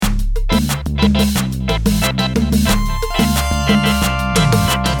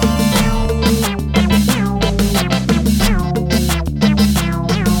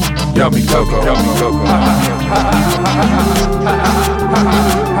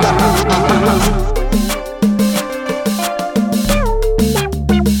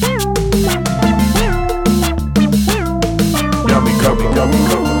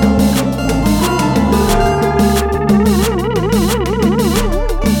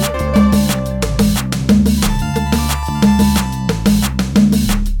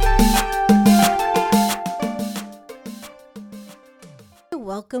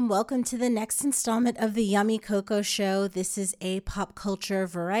Welcome to the next installment of the Yummy Coco Show. This is a pop culture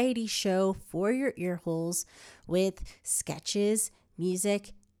variety show for your ear holes with sketches,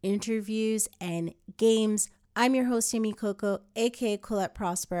 music, interviews, and games. I'm your host, Yummy Coco, aka Colette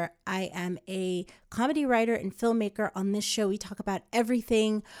Prosper. I am a comedy writer and filmmaker. On this show, we talk about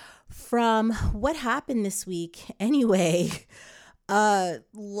everything from what happened this week. Anyway,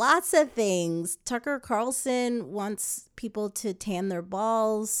 lots of things. Tucker Carlson wants people to tan their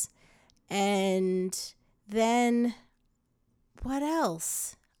balls. And then what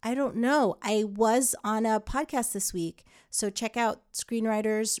else? I don't know. I was on a podcast this week. So check out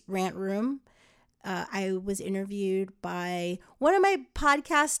Screenwriters Rant Room. I was interviewed by one of my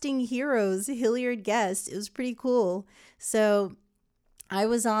podcasting heroes, Hilliard Guest. It was pretty cool. So I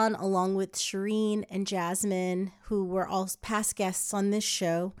was on along with Shireen and Jasmine, who were all past guests on this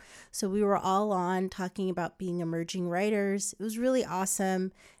show. So we were all on talking about being emerging writers. It was really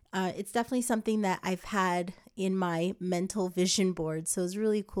awesome. It's definitely something that I've had in my mental vision board. So it's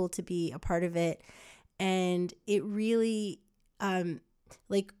really cool to be a part of it. And it really, when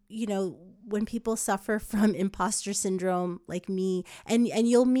people suffer from imposter syndrome like me, and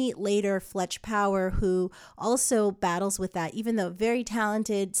you'll meet later Fletch Power, who also battles with that, even though very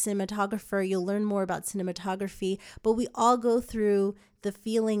talented cinematographer, you'll learn more about cinematography, but we all go through the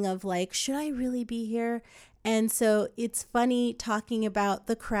feeling of like, should I really be here? And so it's funny talking about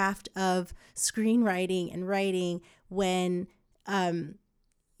the craft of screenwriting and writing when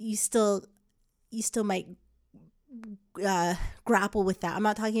you still might grapple with that. I'm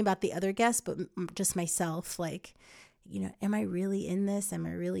not talking about the other guests, but just myself. Like, am I really in this? Am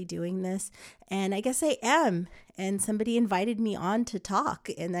I really doing this? And I guess I am. And somebody invited me on to talk,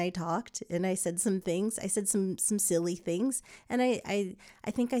 and I talked, and I said some things. I said some silly things, and I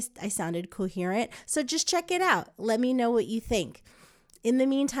think I sounded coherent. So just check it out. Let me know what you think. In the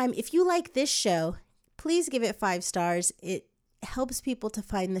meantime, if you like this show, please give it 5 stars. It helps people to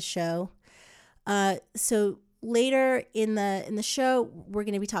find the show. So later in the show, we're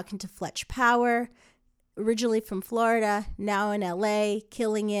going to be talking to Fletch Power, originally from Florida, now in LA,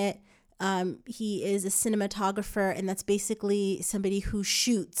 killing it. He is a cinematographer, and that's basically somebody who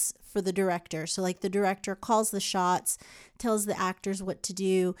shoots for the director. So like the director calls the shots, tells the actors what to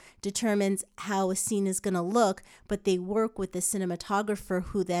do, determines how a scene is going to look, but they work with the cinematographer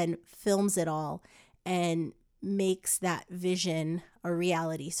who then films it all and makes that vision a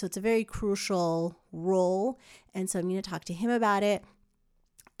reality. So it's a very crucial role. And so I'm going to talk to him about it.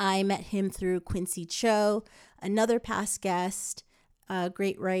 I met him through Quincy Cho, another past guest, a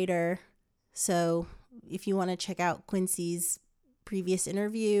great writer. So if you want to check out Quincy's previous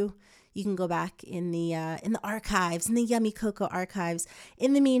interview, you can go back in the archives, in the Yummy Coco archives.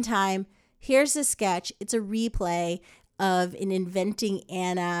 In the meantime, here's a sketch. It's a replay of an Inventing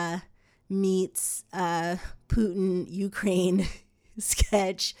Anna meets Putin, Ukraine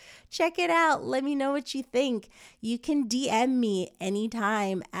sketch. Check it out. Let me know what you think. You can DM me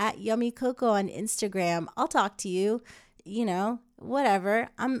anytime at Yummy Coco on Instagram. I'll talk to you. Whatever.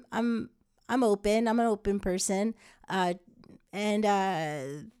 I'm open. I'm an open person.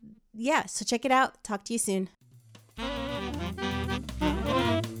 Yeah. So check it out. Talk to you soon.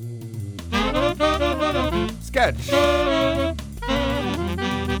 Sketch.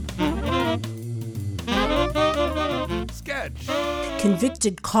 Sketch.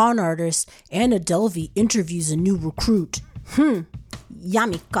 Convicted con artist Anna Delvey interviews a new recruit.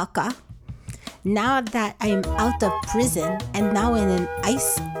 Yummy caca. Now that I'm out of prison and now in an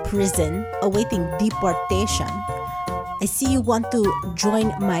ICE prison awaiting deportation, I see you want to join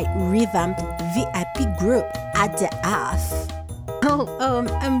my revamped VIP group at the AF.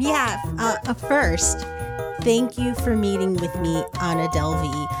 First, thank you for meeting with me, Anna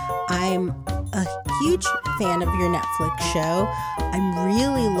Delvey. I'm a huge fan of your Netflix show. I'm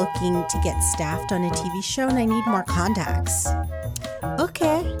really looking to get staffed on a TV show and I need more contacts.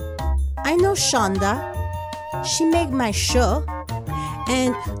 Okay, I know Shonda. She made my show.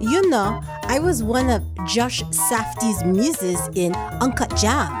 And I was one of Josh Safdie's muses in Uncut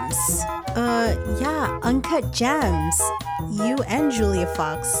Gems. Uncut Gems. You and Julia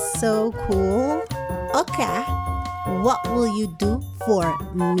Fox. So cool. Okay. What will you do for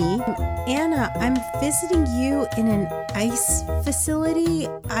me? Anna, I'm visiting you in an ICE facility.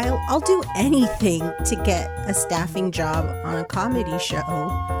 I'll do anything to get a staffing job on a comedy show.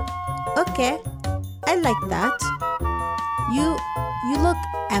 Okay, I like that. You look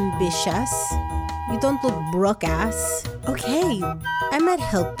ambitious. You don't look broke ass. Okay, I might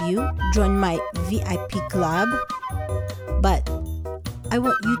help you join my VIP club, but I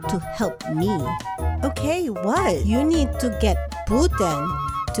want you to help me. Okay, what? You need to get Putin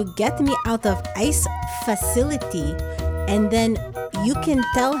to get me out of ICE facility, and then you can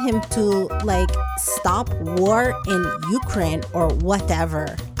tell him to stop war in Ukraine or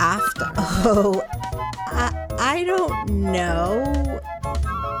whatever after. Oh, I don't know.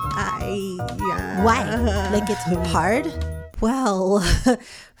 Why? It's hard? Well,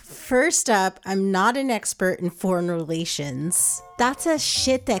 first up, I'm not an expert in foreign relations. That's a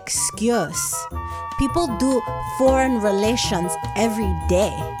shit excuse. People do foreign relations every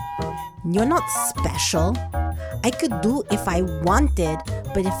day. You're not special. I could do if I wanted,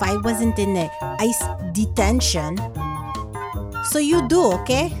 but if I wasn't in a ICE detention. So you do,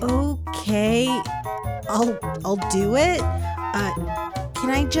 okay? Okay, I'll do it. Can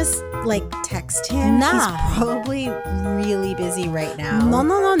I just text him? Nah. He's probably really busy right now. No.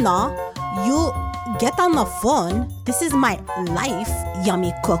 You get on the phone. This is my life,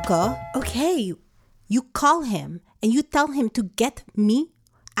 yummy coco. Okay, you call him and you tell him to get me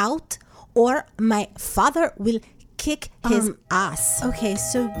out or my father will kick his ass. Okay,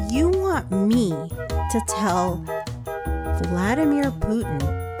 so you want me to tell Vladimir Putin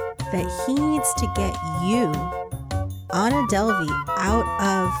that he needs to get you, Anna Delvey, out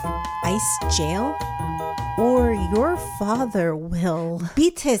of ICE jail, or your father will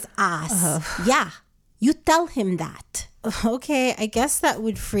beat his ass. Yeah, you tell him that. Okay, I guess that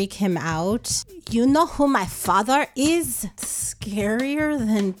would freak him out. You know who my father is? Scarier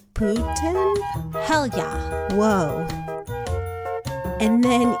than Putin? Hell yeah. Whoa. And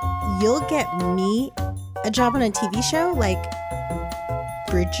then you'll get me a job on a TV show like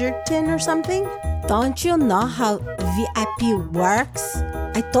Bridgerton or something? Don't you know how VIP works?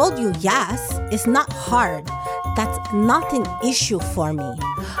 I told you yes, it's not hard. That's not an issue for me.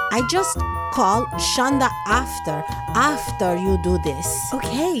 I just call Shonda after you do this.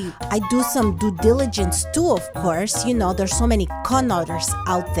 Okay. I do some due diligence too, of course. You know, there's so many con artists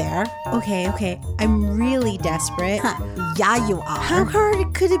out there. Okay. I'm really desperate. Yeah, you are. How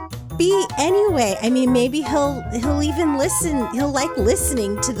hard could it be anyway? I mean, maybe he'll even listen. He'll like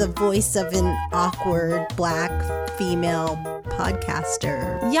listening to the voice of an awkward black female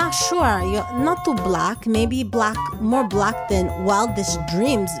podcaster. Yeah, sure. You're not too black. Maybe more black than Wildest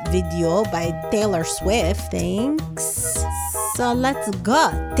Dreams video by Taylor Swift. Thanks. So let's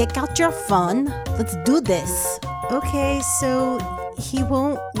go. Take out your phone. Let's do this. Okay, so he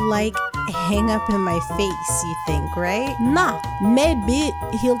won't hang up in my face, you think, right? Nah, maybe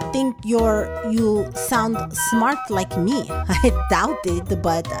he'll think you sound smart like me. I doubt it,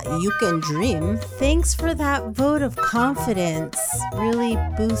 but you can dream. Thanks for that vote of confidence. Really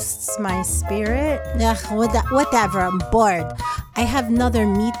boosts my spirit. Whatever, I'm bored. I have another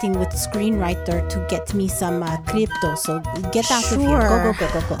meeting with screenwriter to get me some crypto, so get out of here.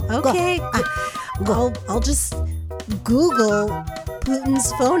 Go. Okay, Go. I'll just Google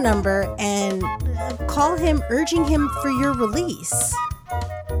Putin's phone number and call him, urging him for your release.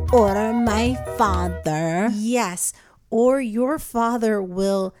 Or my father. Yes, or your father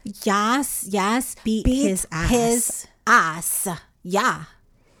will Yes, beat his ass. His ass. Yeah.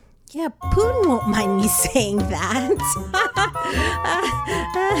 Yeah, Putin won't mind me saying that.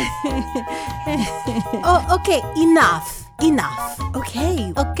 Oh, okay, enough.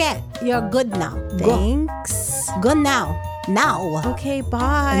 Okay, You're good now. thanks. Go now. Now. Okay,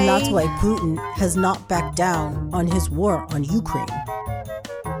 bye. And that's why Putin has not backed down on his war on Ukraine.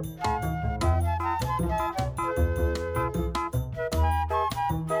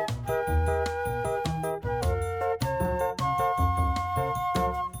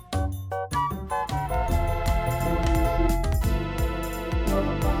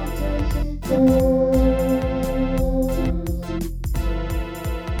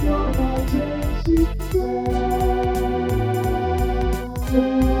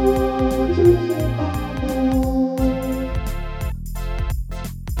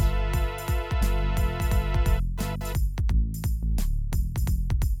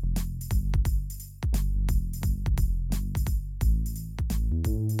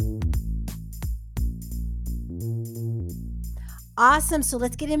 Awesome. So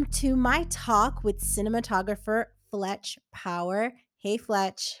let's get into my talk with cinematographer Fletch Power. Hey,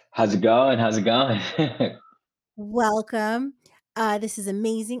 Fletch. How's it going? Welcome. This is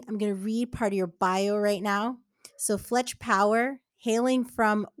amazing. I'm going to read part of your bio right now. So, Fletch Power, hailing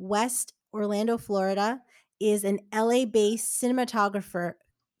from West Orlando, Florida, is an LA based cinematographer,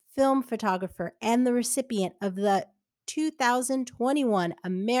 film photographer, and the recipient of the 2021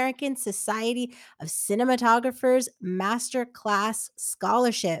 American Society of Cinematographers Master Class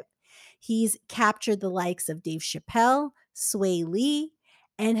Scholarship. He's captured the likes of Dave Chappelle, Sway Lee,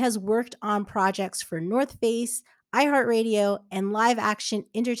 and has worked on projects for North Face, iHeartRadio, and live action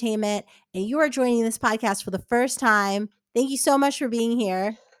entertainment. And you are joining this podcast for the first time. Thank you so much for being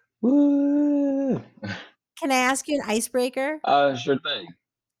here. Woo! Can I ask you an icebreaker? Sure thing.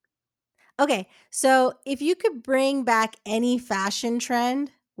 Okay, so if you could bring back any fashion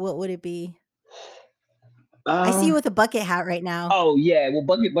trend, what would it be? I see Uh, you with a bucket hat right now. oh yeah. Well,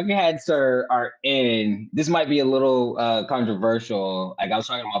 bucket hats are in. This might be a little controversial. Like I was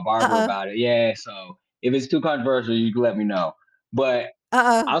talking to my Uh barber oh. about it. Yeah. So if it's too controversial, you can let me know. But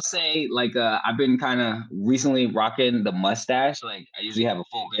Uh oh. I'll say like I've been kind of recently rocking the mustache. Like I usually have a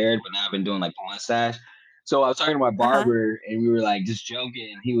full beard, but now I've been doing like the mustache. So I was talking to my Uh huh. barber, and we were like just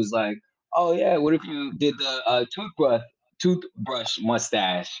joking. He was like, "Oh yeah, what if you did the toothbrush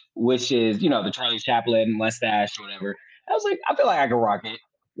mustache, which is the Charlie Chaplin mustache or whatever." I was like, I feel like I could rock it.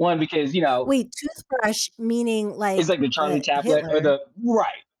 One because Wait, toothbrush meaning it's like like the Charlie Chaplin or Hitler. the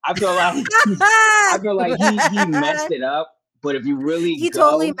right. I feel like I feel like he messed it up, but if you really You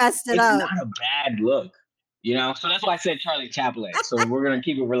totally go, messed it it's up. not a bad look, So that's why I said Charlie Chaplin. So we're gonna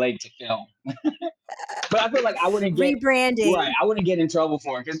keep it related to film. But I feel like I wouldn't get right. Rebranding. I wouldn't get in trouble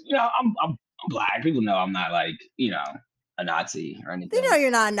for it because I'm black. People know I'm not like a Nazi or They know anything.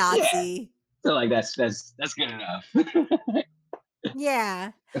 you're not a Yeah, Nazi. feel like that's good enough.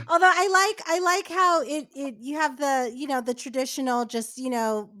 Yeah. Although I like how it you have the traditional just,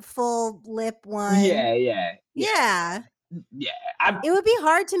 full lip one. Yeah, yeah, yeah, Yeah. yeah. I It would be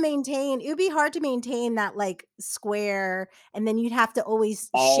hard to maintain that like square and then you'd have to always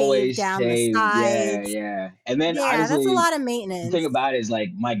shave always down the say yeah, sides. yeah. And then Yeah, that's a honestly, lot of the thing maintenance. about it is like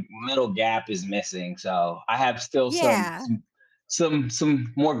my middle gap is missing, so I have still some Yeah. some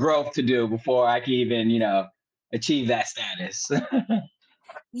some more growth to do before I can even achieve that status.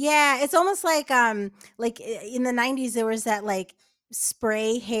 Yeah, it's almost like in the 90s there was that like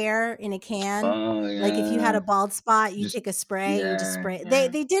spray hair in a can. Oh Like if you had yeah, a bald spot, you just take a spray and you just yeah, spray. They yeah.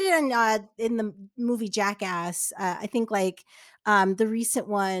 they did it in the movie Jackass. I think like the recent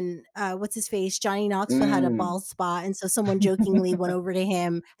one, what's his face? Johnny Knoxville had a Mm. bald spot and so someone jokingly went over to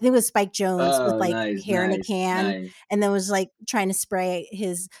him. I think it was Spike Jones with Oh, like nice, hair in a nice, can nice. and then was like trying to spray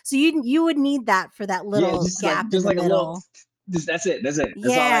his. So you would need that for that Yeah, little gap in just the like a little. middle. Just that's it. That's it.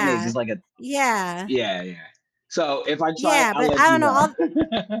 That's all I need. Yeah. Just like a Yeah. yeah, yeah. So if I try it, Yeah, I'll but let I you don't know, all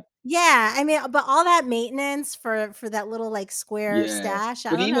know. yeah, I mean, but all that maintenance for that little, like, square Yeah, stash,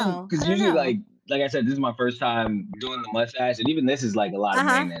 I but don't even know, I because don't usually know. like I said, this is my first time doing the mustache, and even this is like a lot of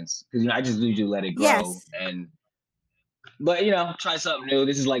Uh-huh. maintenance because I just usually let it grow, Yes. and but try something new.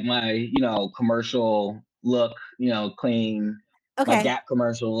 This is like my commercial look, clean, my Okay. Gap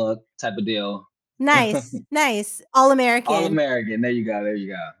commercial look type of deal. Nice, nice. All All American. American. There you go. There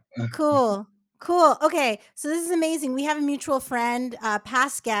you go. Cool, cool. Okay, so this is amazing. We have a mutual friend,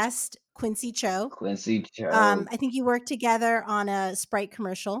 past guest, Quincy Cho. Quincy Joe. I think you worked together on a Sprite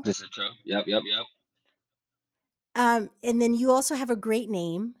commercial. This is true. Yep. Yep. Yep. And then you also have a great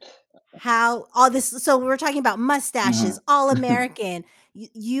name. How all this so we're talking about mustaches, Mhm. all American.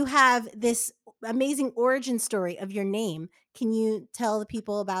 You have this amazing origin story of your name. Can you tell the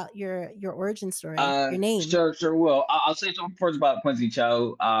people about your origin story, your name? Sure will. I'll say something first about Quincy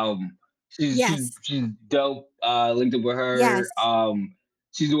Cho. Yes. She's dope. Linked up with her. Yes.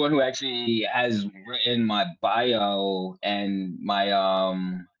 She's the one who actually has written my bio and my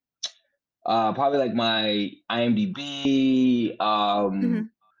probably like my IMDb. Mhm.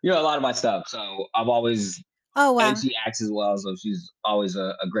 A lot of my stuff. So I've always Oh, and wow. she acts as well. So she's always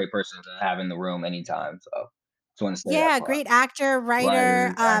a great person to have in the room anytime. So just want to say that Yeah, part. great actor, writer,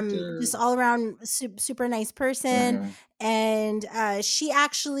 Writer, actor. just all around super nice person. Mhm. And she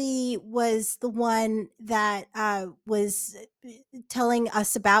actually was the one that was telling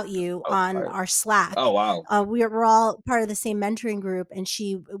us about you Oh, on fire. our Slack. Oh, wow. We're all part of the same mentoring group, and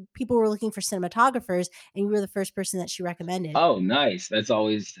people were looking for cinematographers, and you were the first person that she recommended. Oh, nice. That's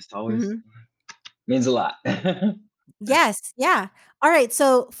always Hmm. means a lot. Yes, yeah. All right,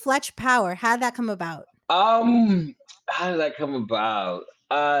 so Fletch Power, how did that come about? How did that come about?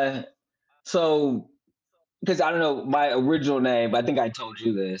 So because I don't know my original name, I think I told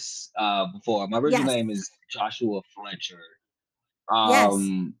you this before. My original Yes, name is Joshua Fletcher. yes.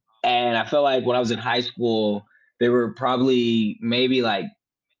 And I felt like when I was in high school, there were probably maybe like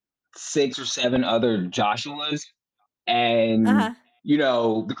 6 or 7 other Joshuas. And Uh-huh.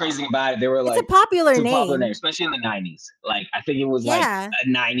 the crazy thing about it, they were It's a like, popular it's a popular name, name. especially in the '90s. Like I think it was like Yeah. a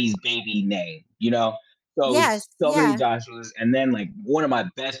 '90s baby name. So it was Yes. so many Yeah. Joshuas, and then like one of my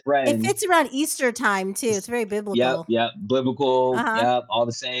best It friends. fits around Easter time too. It's very Yep, biblical. yep, biblical, Uh-huh. yep, all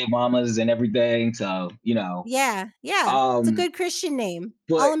the same mamas and everything. So Yeah. Yeah. It's a um, good Christian name.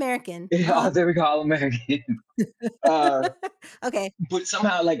 but All American. oh, Uh-huh. there we go, all American. uh, Okay. but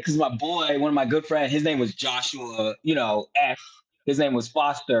somehow, like, because my boy, one of my good friends, his name was Joshua, F. His name was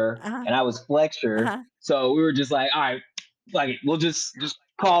Foster, Uh-huh. and I was Fletcher. Uh-huh. So we were just like, all right, like, we'll just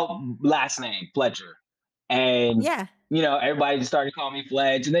call last name Fletcher, and Yeah. everybody just started calling me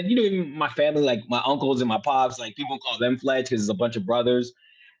Fletch, and then even my family, like my uncles and my pops, like people call them Fletch because it's a bunch of brothers.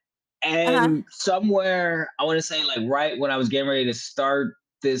 Uh-huh. And somewhere, I want to say, like, right when I was getting ready to start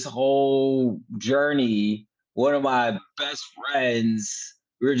this whole journey, one of my best friends,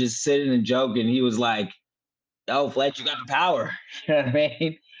 we were just sitting and joking. He was like, "Oh, Fletch, you got the power." You know what I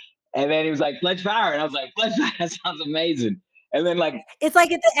mean? And then he was like, "Fletch Power," and I was like, "Fletch Power, that sounds amazing." And then like, It's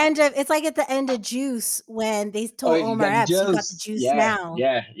like at the end of Juice when they "Oh, told you Omar got the Epps, "You got the juice." juice Yeah, now."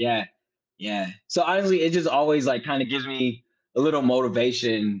 yeah, yeah, yeah. So honestly, it just always like kind of gives me a little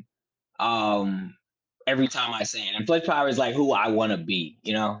motivation, um every time I say it. And Fletch Power is like who I want to be.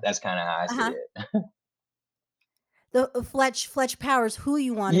 That's kind of how I see Uh-huh. it. The Fletch Powers who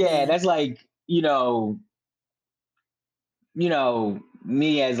you wanna Yeah, be. that's like,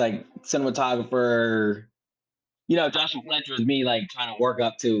 me as like cinematographer, Joshua Fletcher is me like trying to work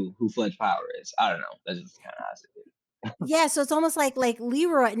up to who Fletch Power is. I don't know. That's just kind of how I see Yeah, so it's almost like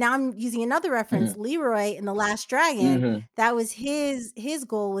Leroy now I'm using another reference, it. Leroy in The Last Dragon, Hmm. that was his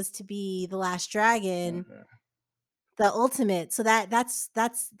goal was to be the last dragon, Hmm. the ultimate. So that's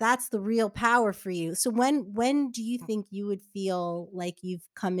the real power for you. So when do you think you would feel like you've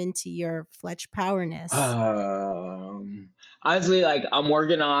come into your Fletch powerness? Um, Honestly, like I'm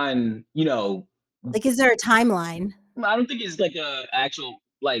working on, Like, is there a timeline? I don't think it's like a actual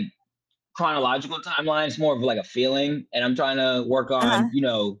like chronological timeline. It's more of like a feeling, and I'm trying to work Uh-huh. on, you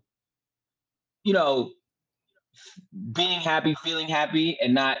know, being happy, feeling happy,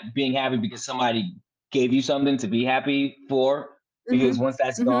 and not being happy because somebody gave you something to be happy for. Because Mhm. once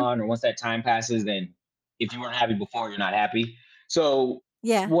that's Mhm. gone or once that time passes, then if you weren't happy before, you're not happy. So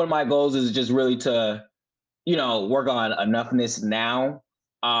Yeah. one of my goals is just really to work on enoughness now.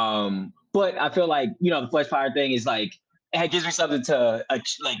 But I feel like, the flesh fire thing is like, it gives me something to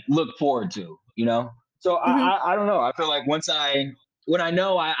like look forward to. So Mhm. I don't know. I feel like when I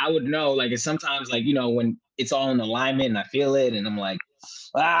know, I would know, like, it's sometimes like, when it's all in alignment and I feel it and I'm like,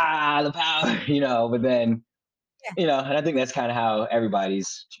 the power, but then, Yeah. and I think that's kind of how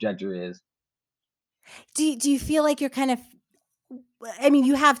everybody's trajectory is. Do you feel like you're kind of I mean,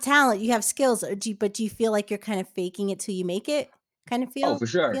 you have talent, you have skills, or do you feel like you're kind of faking it till you make it kind of Oh, for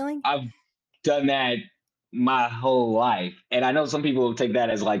sure. feeling? I've done that my whole life. And I know some people will take that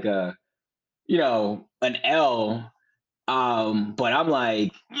as like an L. But I'm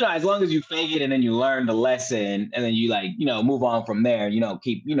like, as long as you fake it and then you learn the lesson and then you like, move on from there,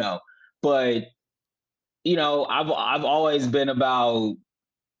 keep, but I've always been about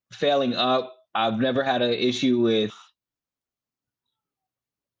failing up. I've never had an issue with,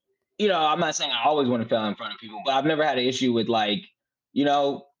 I'm not saying I always want to fail in front of people, but I've never had an issue with like, you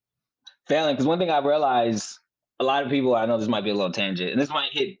know, failing. Because one thing I realized, a lot of people, I know this might be a little tangent, and this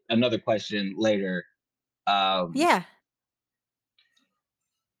might hit another question later. Um, Yeah.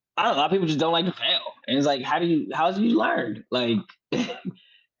 I don't know, a lot of people just don't like to fail. And it's like, how do you learn? Like,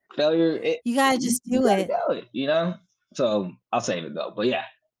 failure, You gotta you, just you do gotta it. do it. So I'll save it though. But yeah,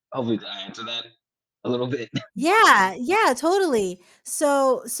 hopefully I answer that a little bit. Yeah, yeah, totally.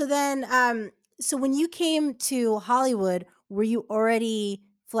 So when you came to Hollywood, were you already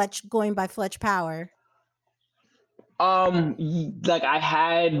going by Fletch Power? Like I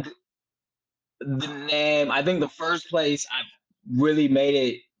had the name. I think the first place I really made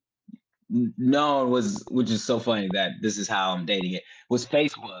it known was, which is so funny that this is how I'm dating it, was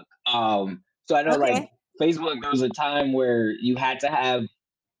Facebook. So I know like Okay. Facebook, there was a time where you had to have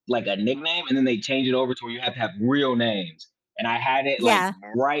like a nickname and then they changed it over to where you have to have real names. And I had it like Yeah.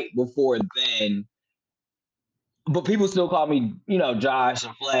 right before then, but people still call me, Josh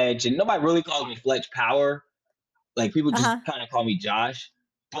and Fletch, and nobody really calls me Fletch Power. Like people just Uh-huh. kind of call me Josh.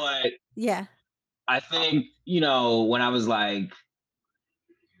 But Yeah. I think, when I was like,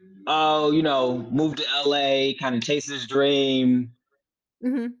 oh, moved to LA, kind of chase this dream.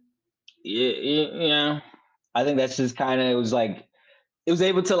 Mhm. Yeah, I think that's just kind of, it it was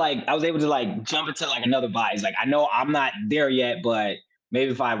able to like I was able to like jump into like another vibe. Like I know I'm not there yet, but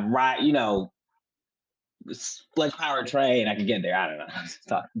maybe if I ride, Fletch Power train, I could get there. I don't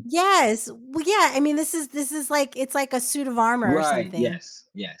know. Yes. Well, yeah, I mean, this is like it's like a suit of armor or Right. something. Yes.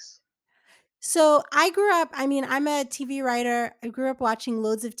 Yes. So, I grew up I mean, I'm a TV writer. I grew up watching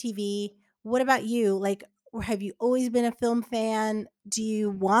loads of TV. What about you? Like, or have you always been a film fan? Do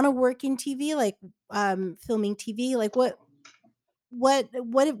you wanna work in TV, like, filming TV? Like, what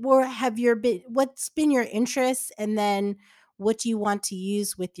were have your been what's been your interest, and then what do you want to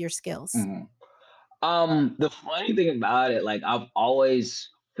use with your skills? Mhm. The funny thing about it, like I've always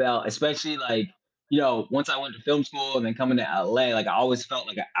felt, especially like, once I went to film school and then coming to LA, like I always felt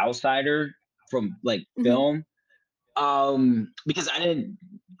like an outsider from like Mhm. film. Because I didn't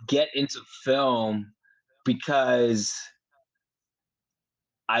get into film because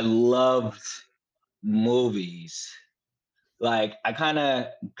I loved movies. Like I kind of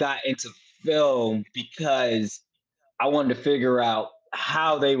got into film because I wanted to figure out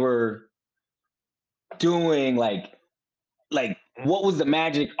how they were doing like what was the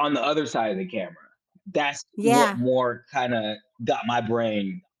magic on the other side of the camera. That's what Yeah, more kind of got my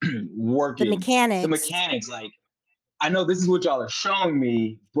brain the working. The mechanics. mechanics, like I know this is what y'all are showing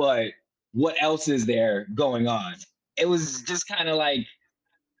me, but what else is there going on? It was just kind of like,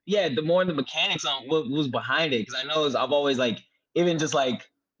 yeah, the more the mechanics on what was behind it, because I know I've always like, even just like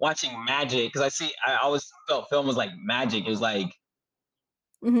watching magic, because I always felt film was like magic. It was like,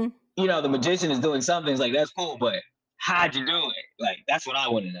 Mhm. the magician is doing something. It's like that's cool, but how'd you do it? Like that's what I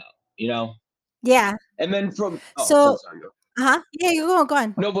want to know, you know. Yeah. And then from So sorry, go. uh-huh. Yeah, you go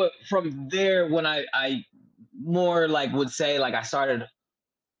on. No, but from there, when I more like would say like I started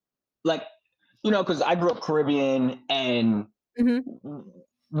like, because I grew up Caribbean, and Mhm.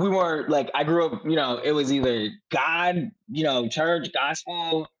 we weren't like, I grew up, it was either God, church,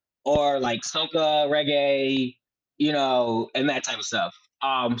 gospel, or like soca, reggae, and that type of stuff.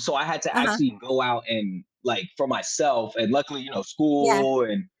 So I had to Uh-huh. actually go out and like for myself, and luckily, Yeah. school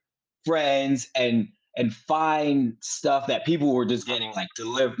and friends, and find stuff that people were just getting like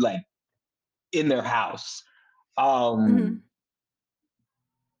delivered like in their house. Mhm. Um,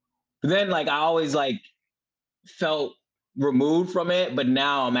 but then like I always like felt removed from it, but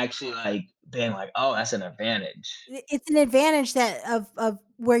now I'm actually like being like, oh, that's an advantage. It's an advantage that of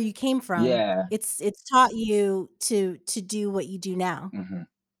where you came from. Yeah. It's taught you to do what you do now.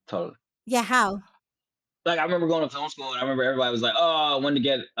 Totally. Yeah, how? Like I remember going to film school, and I remember everybody was like, "Oh, I wanted to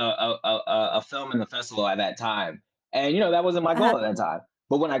get a film in the festival at that time," and that wasn't my Uh-huh. goal at that time.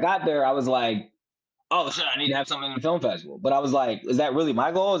 But when I got there, I was like, "Oh shit, I need to have something in the film festival." But I was like, "Is that really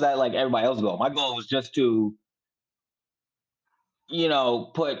my goal? Is that like everybody else's goal?" My goal was just to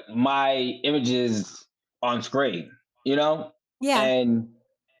put my images on screen, you know? Yeah. And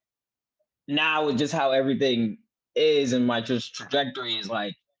now with just how everything is, and my just trajectory is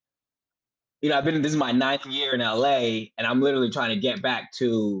like, this is my ninth year in LA, and I'm literally trying to get back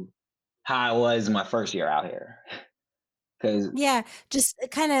to how I was my first year out here. Cause Yeah, just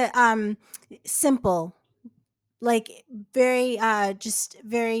kinda, simple, like, very, just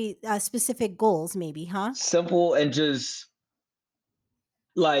very, specific goals maybe, huh? simple, and just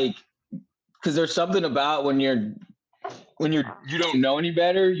like, cause there's something about when you don't know any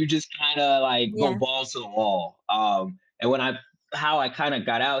better, you just kind of like go Yeah. balls to the wall. And how I kind of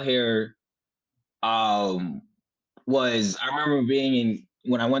got out here, um, was I remember being in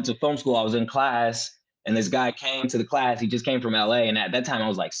when I went to film school, I was in class, and this guy came to the class. He just came from LA, and at that time I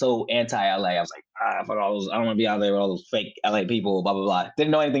was like so anti LA. I was like, fuck all those. I don't want to be out there with all those fake LA people. Blah blah blah.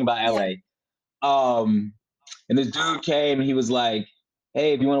 Didn't know anything about Yeah. LA. And this dude came. And he was like,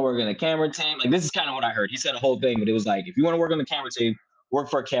 "Hey, if you want to work in the camera team, like this is kind of what I heard." He said a whole thing, but it was like, "If you want to work on the camera team, work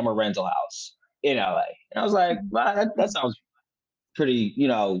for a camera rental house in LA." And I was like, Mhm. "Wow, that Mhm. sounds pretty,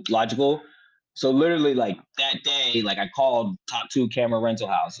 logical." So literally, like that day, like I called top two camera rental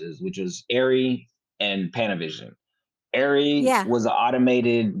houses, which was Airy and Panavision. Airy Yeah. was an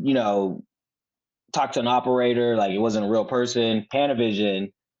automated, talk to an operator, like it wasn't a real person.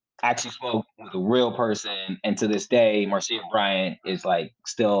 Panavision actually spoke with a real person, and to this day, Marcia Bryant is like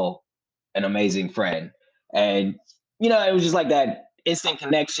still an amazing friend. And it was just like that instant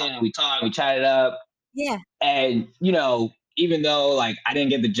connection. And we talked, we chatted up, Yeah. and even though like I didn't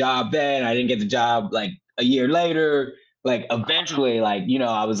get the job then, I didn't get the job like a year later. Like eventually, like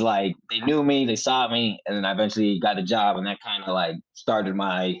I was like they knew me, they saw me, and then I eventually got a job, and that kind of like started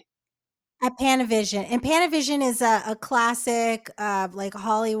my At Panavision, and Panavision is a classic, like,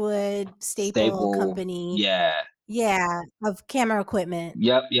 Hollywood staple staple. company. Yeah. Yeah, of camera equipment.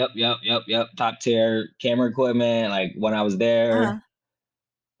 Yep. Yep. Yep. Yep. Yep. Top tier camera equipment. Like when I was Uh-huh. there,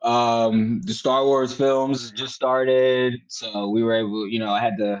 The Star Wars films just started, so we were able, I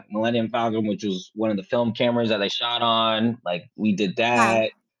had the Millennium Falcon, which was one of the film cameras that they shot on. Like we did Wow.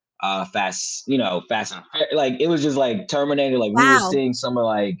 that. Fast, Fast and like it was just like Terminator. Like we were Wow. seeing some of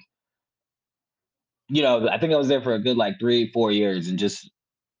like, I think I was there for a good like 3, 4 years, and just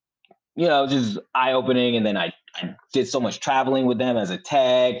eye opening. And then I did so much traveling with them as a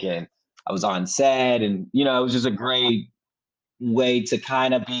tech, and I was on set, and it was just a great way to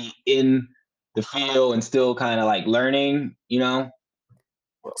kind of be in the field and still kind of like learning.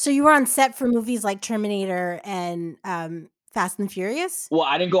 So you were on set for movies like Terminator and Fast and Furious? Well,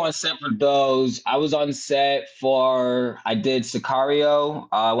 I didn't go on set for those. I was on set I did Sicario.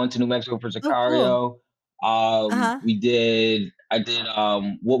 I went to New Mexico for Oh, cool. Sicario. Uh-huh. I did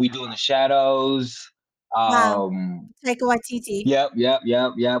What We Do in the Shadows. Wow. Um, Taika Waititi. yep, yep,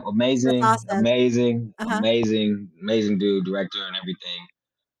 yep, yep. That's Amazing, awesome. amazing, Uh-huh. amazing, amazing dude, director, and everything.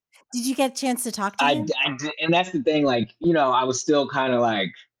 Did you get a chance to talk to him? I did, and that's the thing. Like, I was still kind of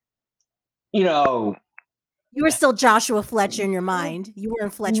like, you know, You were still Joshua Fletcher in your mind. You were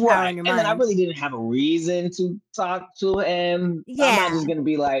in Fletch Power right. in your And then I mind. really didn't have a reason to talk to him. I'm Yeah. not just gonna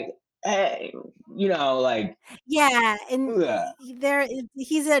be like, hey, like, Yeah, and ugh.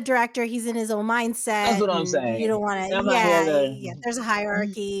 he's a director, he's in his own That's mindset, what I'm and you don't saying. wanna And I'm not here yeah, to, yeah, there's a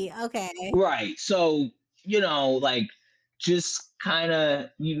hierarchy. Okay. right. So, like, just kind of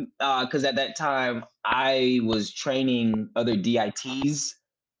because at that time I was training other DITs.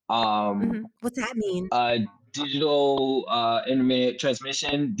 Um, Mhm. What's that mean? uh, Digital intermittent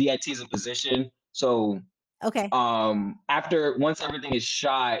transmission. DIT is a position. So Okay. after once everything is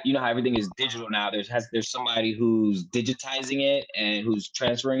shot, you know how everything is digital now. There's somebody who's digitizing it and who's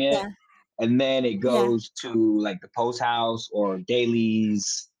transferring it, Yeah, and then it yeah. goes to like the post house or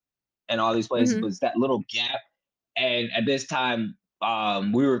dailies and all these places. But Mhm. it's that little gap. And at this time,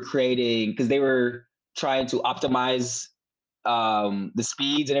 we were creating because they were trying to optimize the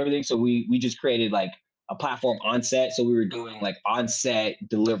speeds and everything. So we just created like a platform on set. So we were doing like on set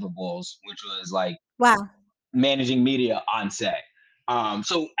deliverables, which was like Wow. managing media on set.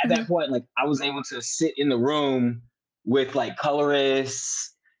 So at that Mhm. point, like I was able to sit in the room with like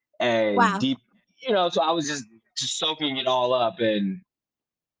colorists and Wow. deep, so I was just soaking it all up, and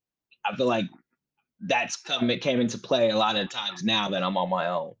I feel like it came into play a lot of times now that I'm on my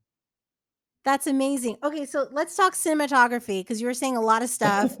own. That's amazing. Okay, so let's talk cinematography because you were saying a lot of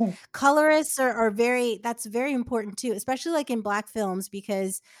stuff. Colorists are very that's very important too, especially like in black films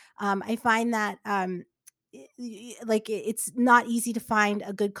because I find that it's not easy to find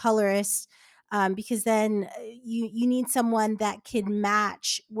a good colorist because then you need someone that can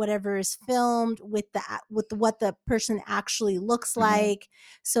match whatever is filmed with what the person actually looks Mhm, like.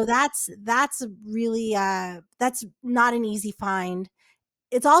 So that's really that's not an easy find.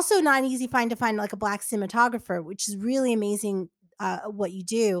 It's also not an easy find to find, like, a black cinematographer, which is really amazing, what you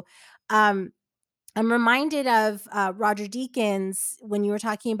do. Um, I'm reminded of, Roger Deakins when you were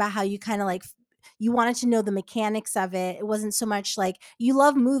talking about how you kinda, like, you wanted to know the mechanics of it. It wasn't so much like you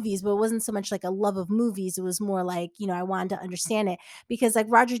love movies, but it wasn't so much like a love of movies. It was more like, I wanted to understand it because, like,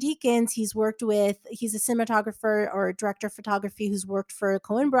 Roger Deakins, he's a cinematographer or a director of photography who's worked for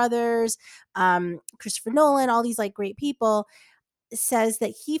Coen Brothers, Christopher Nolan, all these, like, great people, says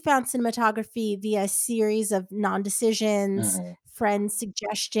that he found cinematography via a series of non-decisions, mhm, friend mhm,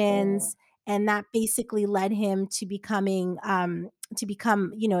 suggestions, and that basically led him to become, a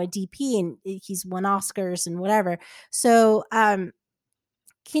DP, and he's won Oscars and whatever. So, can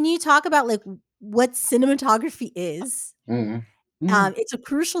you talk about like what cinematography is? mhm, mhm. It's a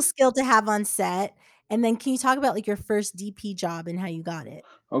crucial skill to have on set. And then can you talk about like your first DP job and how you got it?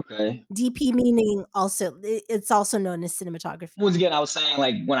 Okay. DP meaning also it's also known as cinematography. Once again, I was saying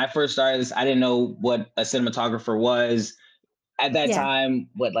like when I first started this, I didn't know what a cinematographer was. At that Yeah. time,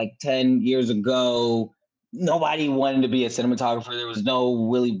 what, like 10 years ago, nobody wanted to be a cinematographer. There was no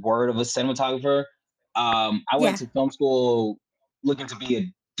really word of a cinematographer. I went Yeah. to film school looking to be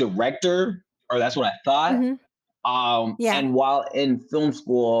a director, or that's what I thought. Mhm. Yeah. And while in film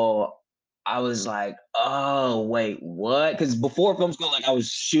school, I was like, oh, wait, what? Because before film school, like I was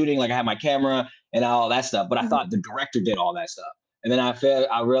shooting, like I had my camera and all that stuff, but I Mhm. thought the director did all that stuff. And then I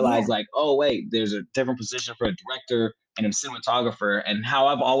Yeah. realized, like, oh, wait, there's a different position for a director and a cinematographer. And how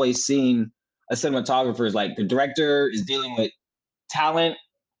I've always seen a cinematographer is like the director is dealing with talent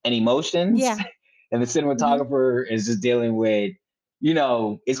and emotions, Yeah. and the Mhm. cinematographer is just dealing with,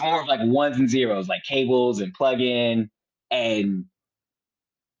 it's more of like ones and zeros, like cables and plug in. And,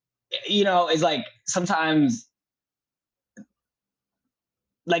 it's like sometimes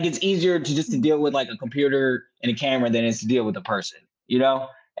like it's easier to just to Mhm. deal with like a computer and a camera than it's to deal with a person, you know?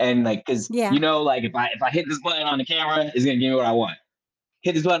 And like, cause Yeah. like if I hit this button on the camera, it's gonna give me what I want.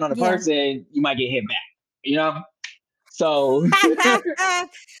 Hit this button on the Yeah. person, you might get hit back. You know? So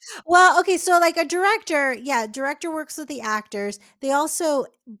Well, okay, so like a director, yeah, director works with the actors. They also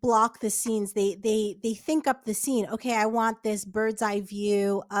block the scenes. They think up the scene. Okay, I want this bird's eye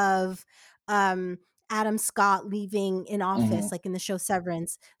view of um Adam Scott leaving in office mhm, like in the show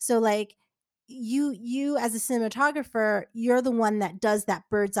Severance. So like you as a cinematographer, you're the one that does that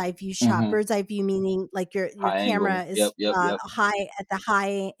bird's eye view shot. mhm. Bird's eye view meaning like your High camera angle. is Yep, yep, yep. high at the high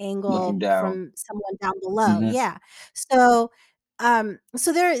Looking angle down. from someone down below. Mhm. Yeah. So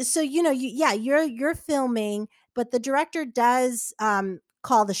so there so you know, yeah, you're filming, but the director does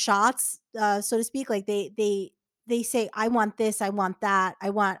call the shots, so to speak. Like they say, I want this, I want that, I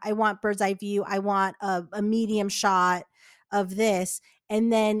want bird's eye view, I want a medium shot of this.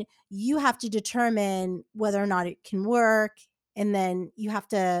 And then you have to determine whether or not it can work. And then you have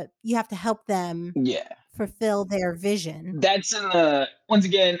to help them Yeah. fulfill their vision. That's in the once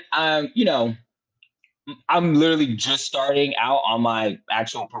again, I'm literally just starting out on my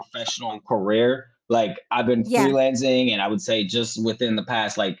actual professional career. Like I've been Yeah. freelancing, and I would say just within the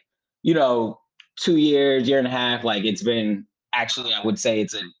past, like, you know, 2 years, year and a half, like it's been actually, I would say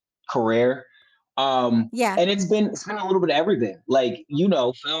it's a career. Yeah. And it's been a little bit of everything. Like,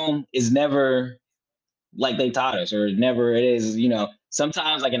 film is never like they taught us, or never it is,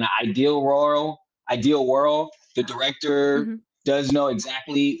 sometimes like in an ideal world, the director Mhm. does know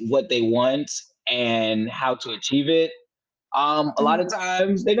exactly what they want and how to achieve it. A lot Mhm. of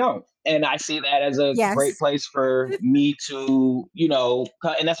times they don't. And I see that as a great Yes. place for me to,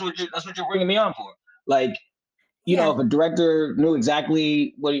 and that's what you're bringing me on for. Like, Yeah. if a director knew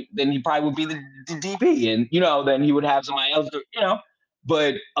exactly then he probably would be the DP, and then he would have somebody else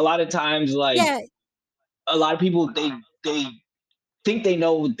but a lot of times, like, Yeah. a lot of people, they think they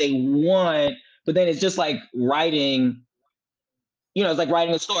know what they want, but then it's just like writing. It's like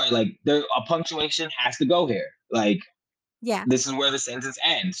writing a story. Like, there, a punctuation has to go here. Like, Yeah. this is where the sentence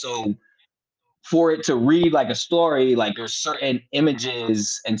ends. So for it to read like a story, like there's certain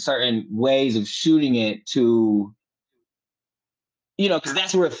images and certain ways of shooting it to, because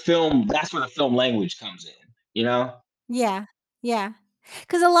that's where the film language comes in. You know. Yeah. Yeah.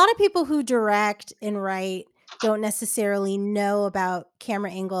 Because a lot of people who direct and write don't necessarily know about camera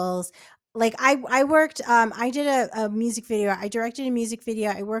angles. Like I worked, I did a music video. I directed a music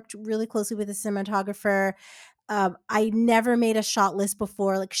video. I worked really closely with a cinematographer. I never made a shot list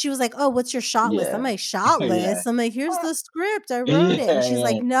before. Like she was like, "Oh, what's your shot list?" I'm Yeah. like, "Shot Yeah. list." I'm like, "Here's the script. I wrote it." And Yeah. she's Yeah.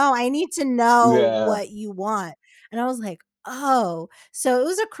 like, "No, I need to know Yeah. what you want." And I was like, "Oh." So it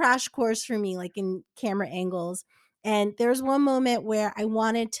was a crash course for me, like in camera angles. And there's one moment where I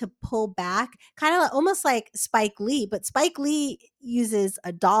wanted to pull back, kind of almost like Spike Lee, but Spike Lee uses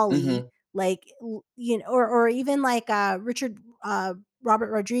a dolly, Mhm. like or even like Robert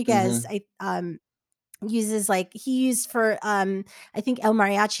Rodriguez. Mhm. Uses like he used for I think El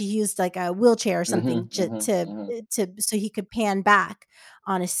Mariachi used like a wheelchair or Mhm. something Mhm. Mhm. to so he could pan back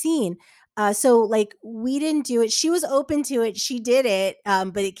on a scene. So like we didn't do it. She was open to it. She did it,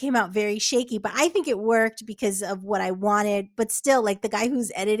 but it came out very shaky. But I think it worked because of what I wanted. But still, like the guy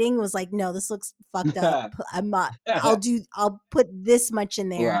who's editing was like, "No, this looks fucked up. I'm not. I'll put this much in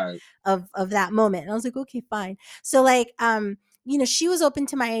there Right. of that moment." And I was like, "Okay, fine." So like she was open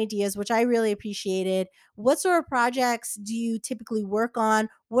to my ideas, which I really appreciated. What sort of projects do you typically work on?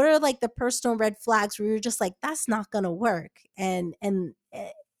 What are like the personal red flags where you're just like, that's not going to work?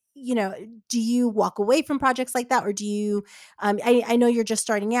 You know, do you walk away from projects like that? Or do you, I know you're just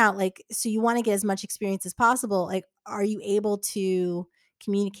starting out, like, so you want to get as much experience as possible. Like, are you able to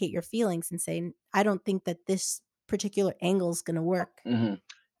communicate your feelings and say, I don't think that this particular angle is going to work, Mhm.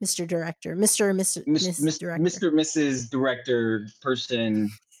 Mr. Director, Mr. or Miss Director? Mr. Mrs. Director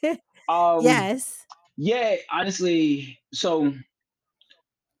person. Um, Yes. yeah, honestly, so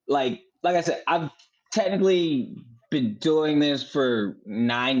like I said, I've technically been doing this for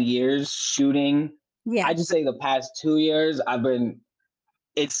 9 years shooting. Yeah. I just say the past 2 years,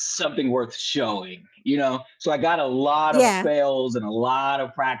 it's something worth showing, you know? So I got a lot of Yeah. fails and a lot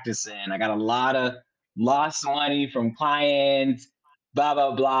of practicing. I got a lot of lost money from clients, blah,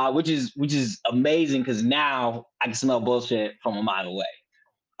 blah, blah, which is amazing because now I can smell bullshit from a mile away.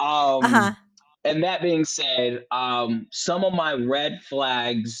 Uh-huh. And that being said, some of my red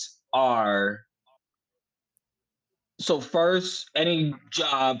flags are, so first, any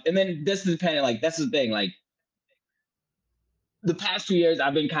job, and then this is depending, like that's the thing, like the past 2 years,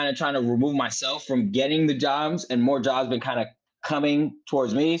 I've been kind of trying to remove myself from getting the jobs, and more jobs been kind of coming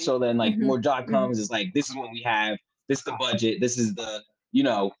towards me. So then, like, Mhm. more job Mhm. comes, is like, this is what we have, this is the budget, this is the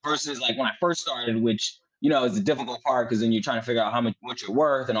versus like when I first started, which, is the difficult part because then you're trying to figure out how much, what you're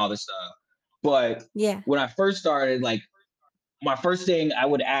worth and all this stuff. But Yeah. when I first started, like, my first thing I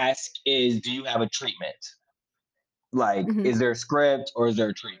would ask is, do you have a treatment? Like, Mhm. is there a script or is there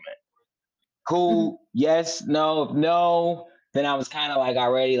a treatment? Mhm. Cool. Yes, no. If no, then I was kind of like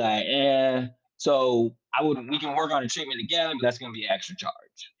already like, eh. So we can work on a treatment together, but that's gonna be an extra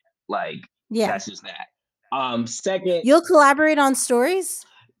charge. Like, Yeah. that's just that. Second, You'll collaborate on stories?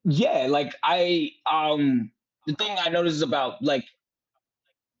 yeah, like the thing I noticed about, like,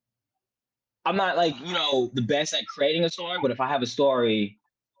 I'm not like, the best at creating a story, but if I have a story,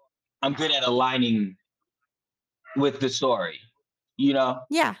 I'm good at aligning with the story, you know?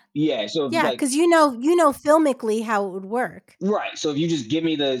 Yeah. Yeah. So if it's Yeah, like, because you know filmically how it would work. right. So if you just give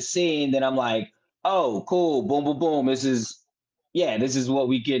me the scene, then I'm like, oh, cool, boom, boom, boom. This is what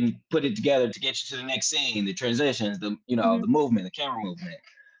we can put it together to get you to the next scene, the transitions, Mhm. the movement, the camera movement.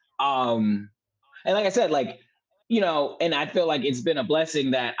 Um, and like I said, like, and I feel like it's been a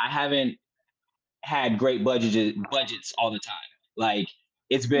blessing that I haven't had great budgets all the time. Like,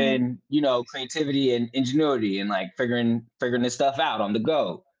 it's Mhm. been, creativity and ingenuity and like figuring this stuff out on the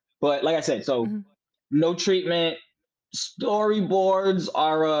go. But like I said, so Mhm. no treatment. Storyboards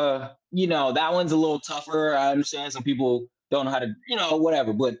are that one's a little tougher. I understand some people don't know how to,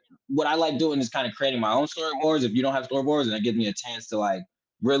 whatever. But what I like doing is kind of creating my own storyboards. If you don't have storyboards, and that gives me a chance to like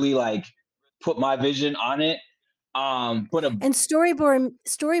really like put my vision on it. But a And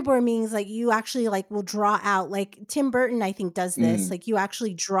storyboard means, like, you actually, like, will draw out like, Tim Burton, I think, does this, mm, like, you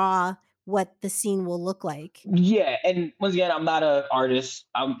actually draw what the scene will look like. yeah, and once again, I'm not an artist.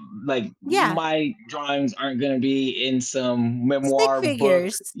 I'm like, Yeah, my drawings aren't gonna be in some stick memoir book.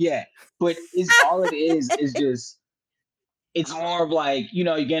 figures. Yeah, but is all it is just, it's more of like, you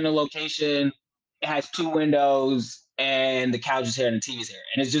get in a location, it has two windows, and the couch is here and the TV's here.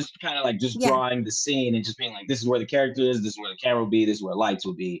 And it's just kind of like just Yeah. drawing the scene and just being like, this is where the character is, this is where the camera will be, this is where lights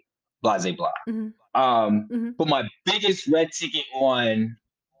will be, blah, blah, blah. Mhm. Um, Mhm. but my biggest red ticket one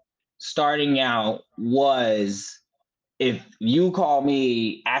starting out was, if you call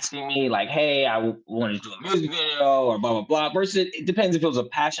me asking me like, hey, want to do a music video or blah blah blah. Versus, it depends if it was a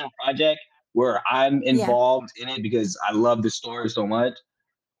passion project where I'm Yeah. involved in it because I love the story so much.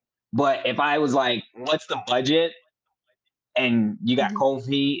 But if I was like, what's the budget? And you got Mhm. cold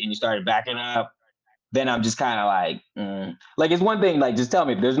feet and you started backing up, then I'm just kind of like, like, it's one thing, like, just tell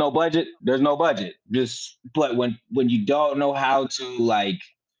me if there's no budget, there's no budget. Just, but when you don't know how to like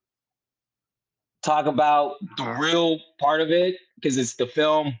talk about the real part of it, because it's the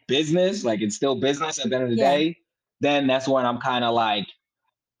film business, like it's still business at the end of the Yeah. day, then that's when I'm kind of like,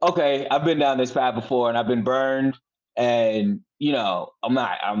 okay, I've been down this path before and I've been burned, and I'm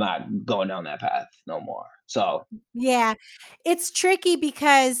not going down that path no more. So Yeah. It's tricky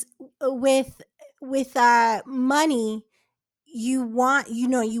because with money, you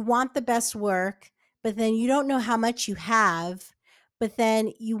want the best work, but then you don't know how much you have, but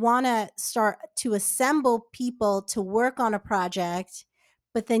then you want to start to assemble people to work on a project,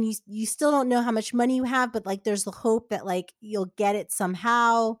 but then you still don't know how much money you have, but like there's the hope that like you'll get it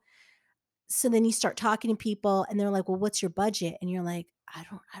somehow. So then you start talking to people and they're like, "Well, what's your budget?" And you're like, I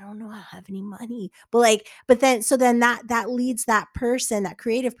don't know. I don't have any money." But like, but then so then that leads that person, that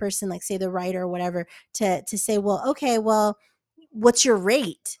creative person, like say the writer or whatever, to say, "Well, okay, well, what's your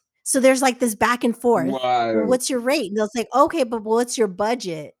rate?" So there's like this back and forth. "Well, right. what's your rate?" And they'll say, "Okay, but what's your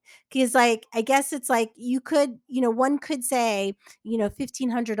budget?" Because like I guess it's like you could, one could say,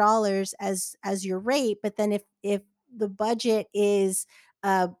 $1,500 as your rate, but then if the budget is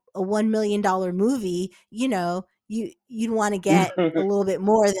a $1 million movie, you'd want to get a little bit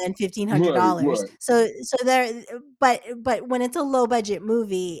more than fifteen hundred Right, dollars. right. So there, but when it's a low budget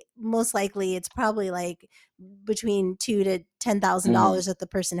movie, most likely it's probably like between $2,000 to $10,000 that the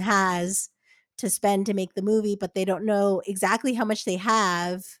person has to spend to make the movie, but they don't know exactly how much they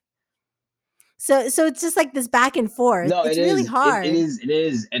have. So it's just like this back and forth. No, it It's really is. It hard. is. It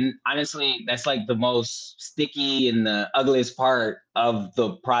is. And honestly, that's like the most sticky and the ugliest part of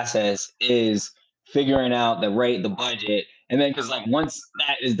the process is figuring out the rate, the budget, and then because like once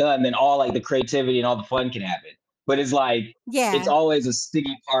that is done, then all like the creativity and all the fun can happen. But it's like it's Yeah. always a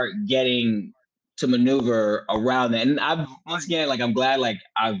sticky part getting to maneuver around that. And I've once again, like, I'm glad like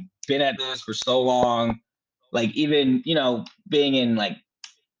I've been at this for so long. Like, even being in like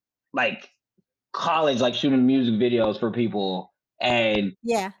college, like shooting music videos for people, and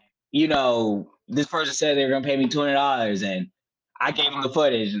Yeah. this person said they were gonna pay me $200, and I gave them the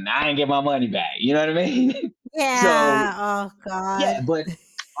footage, and I didn't get my money back. You know what I mean? So Yeah. Oh yeah, God. but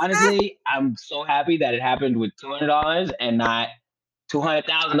honestly, I'm so happy that it happened with $200 and not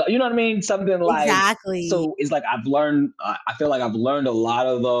 $200,000. You know what I mean? Something like Exactly. so. It's like I've learned. I feel like I've learned a lot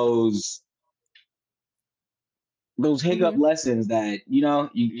of those hiccup Mhm. lessons that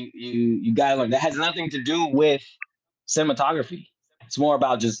you gotta learn. That has nothing to do with cinematography. It's more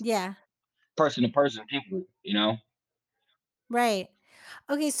about just Yeah. person to person people. You know. Right.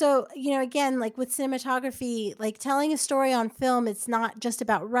 Okay, so, again, like with cinematography, like telling a story on film, it's not just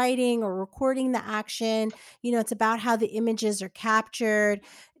about writing or recording the action. It's about how the images are captured,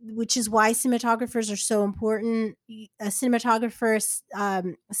 which is why cinematographers are so important. A cinematographer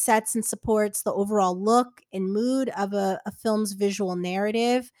sets and supports the overall look and mood of a film's visual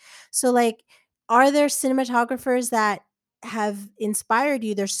narrative. So, like, are there cinematographers that have inspired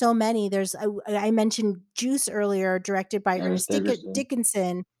you? There's so many. I mentioned Juice earlier, directed by Ernest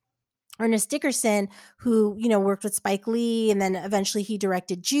Dickerson. Ernest Dickerson, who, worked with Spike Lee, and then eventually he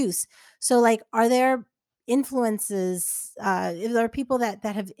directed Juice. So, like, are there influences, if there are people that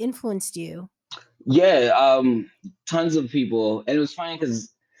have influenced you? Yeah, tons of people, and it was funny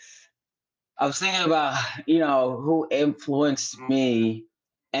because I was thinking about who influenced me,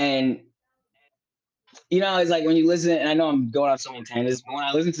 and it's like when you listen, and I know I'm going on so many tangents, but when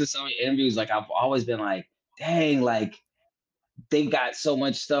I listen to so many interviews, like I've always been like, dang, like they got so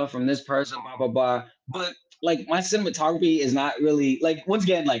much stuff from this person, blah blah blah. But like my cinematography is not really like once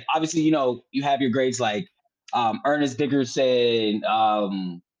again, like obviously, you have your grades like Ernest Dickerson,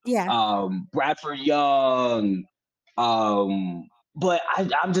 Yeah. Bradford Young, but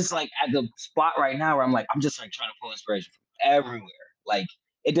I'm just like at the spot right now where I'm like, I'm just like trying to pull inspiration from everywhere. Like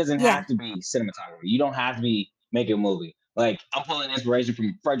it doesn't have Yeah. to be cinematography. You don't have to be making a movie. Like I'm pulling inspiration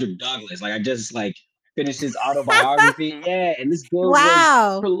from Frederick Douglass. Like I just like finished his autobiography. Yeah, and this dude was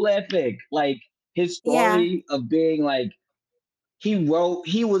Wow. prolific. Like his Yeah. story of being like he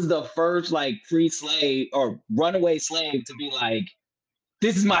was the first like free slave or runaway slave to be like,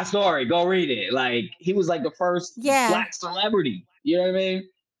 this is my story, go read it. Like he was like the first Yeah. black celebrity. You know what I mean?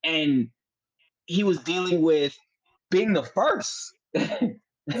 And he was dealing with being the first.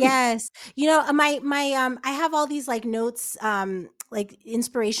 Yes. I have all these like notes, like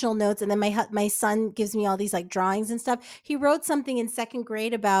inspirational notes, and then my son gives me all these like drawings and stuff. He wrote something in second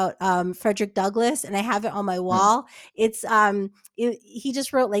grade about Frederick Douglass, and I have it on my wall. He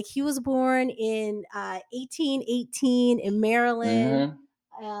just wrote like he was born in 1818 in Maryland.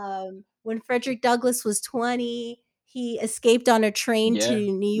 Mm-hmm. When Frederick Douglass was 20, he escaped on a train to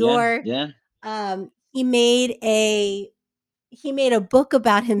Yeah, New yeah, York. yeah. Um, he made a he made a book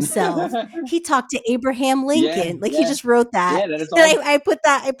about himself. He talked to Abraham Yeah, Lincoln. Like, he yeah, just wrote that. yeah. That is And all. I put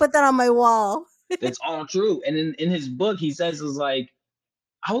that on my wall. That's all true. And in his book, he says is like,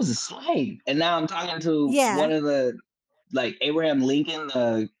 I was a slave, and now I'm talking to one Yeah. of the like Abraham Lincoln,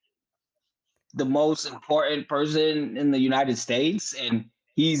 the most important person in the United States, and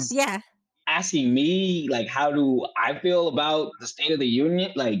he's Yeah. asking me like, how do I feel about the State of the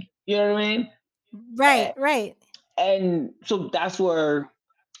Union? Like, you know what I mean? Right, right. And so that's where,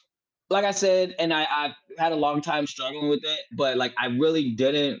 like I said, and I've had a long time struggling with it, but like I really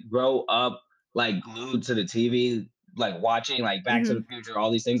didn't grow up like glued to the TV, like watching like Back to the Mhm. Future,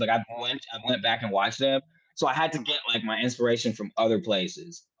 all these things. Like I went back and watched them. So I had to get like my inspiration from other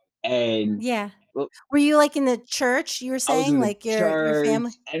places. And Yeah. well, Were you, like, in the church, you were I was saying? in the Like, your church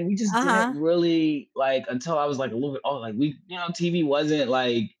family. and we just didn't Uh-huh. really like until I was like a little bit like TV wasn't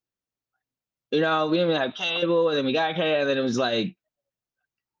like, we didn't even have cable, and then we got cable, and then it was like,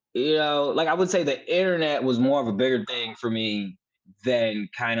 like I would say the internet was more of a bigger thing for me than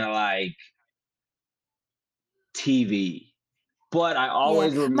kind of like TV. But I Yeah.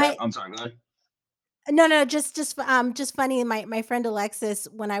 always remember. My I'm sorry, go ahead. No, no, just funny. My friend Alexis,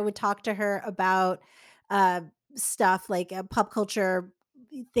 when I would talk to her about uh stuff like pop culture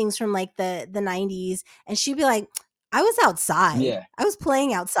things from like the 90s, and she'd be like, "I was outside. Yeah, I was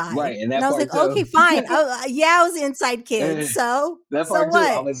playing outside." right, and And that I was like, part "Okay, too. fine. Oh, yeah, I was an inside kid. That So part too.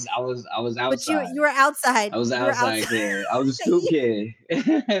 I what?" was I was I was But outside. you were outside. I was You were outside outside. kid. I was a stoop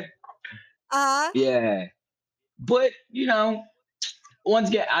kid. uh Yeah, but once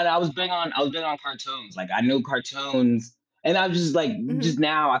again, I was big on cartoons. Like I knew cartoons, and I was just like, mhm. just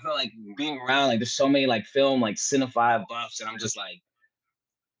now I feel like being around like there's so many like film like cinephile buffs, and I'm just like,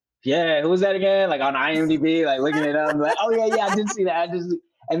 yeah, who was that again? Like on IMDb, like looking it up, like, oh yeah, yeah, I did see that.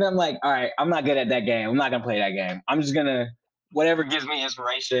 And then I'm like, all right, I'm not good at that game. I'm not gonna play that game. I'm just gonna whatever gives me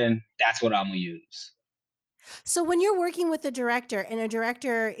inspiration. That's what I'm gonna use. So when you're working with a director and a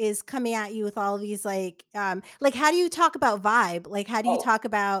director is coming at you with all these like how do you talk about vibe? Like how do you Oh, talk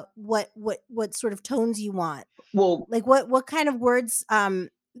about what sort of tones you want? well, Like what kind of words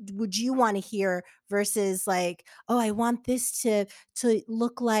would you want to hear versus like, oh, I want this to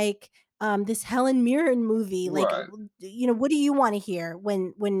look like this Helen Mirren movie. Like, Right. what do you want to hear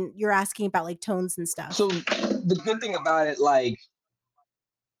when you're asking about like tones and So stuff? the good thing about it, like,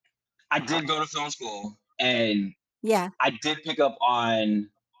 I did go to film school and Yeah, I did pick up on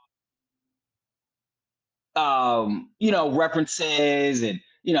references and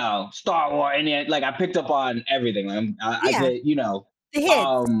Star Wars, and then, like, I picked up on everything. Like, I yeah, could, the hits.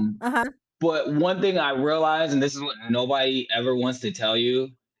 um Uh huh. but one thing I realized, and this is what nobody ever wants to tell you,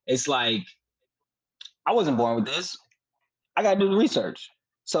 it's like I wasn't born with this. I gotta do the research.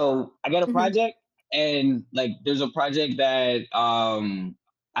 So I get a Hmm. project, and like there's a project that I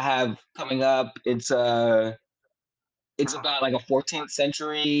have coming up. It's about like a 14th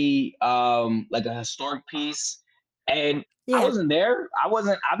century like a historic piece, and I Yeah. wasn't there.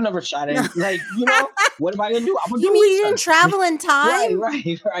 I've never shot No, in, like, what am I gonna do? I'm gonna you do mean you didn't research. travel in Right, time?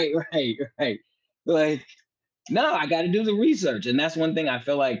 right. Like, no, I got to do the research, and that's one thing I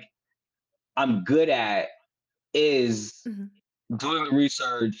feel like I'm good at is Mhm. doing the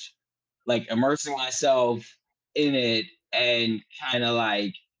research, like immersing myself in it, and kind of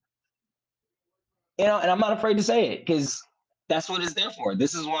like, and I'm not afraid to say it because that's what it's there for.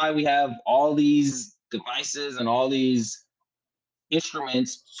 This is why we have all these devices and all these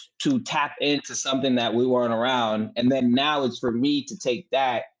instruments to tap into something that we weren't around. And then now it's for me to take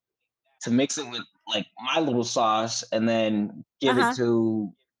that, to mix it with like my little sauce, and then Uh give it huh.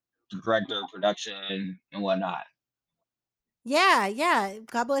 to the director of production and whatnot. Yeah, yeah.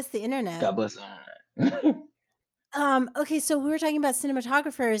 God bless the internet. God bless them. Okay, so we were talking about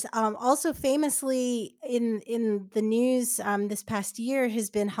cinematographers. Also famously in the news this past year has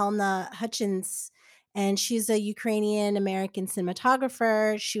been Halna Hutchins, and she's a Ukrainian American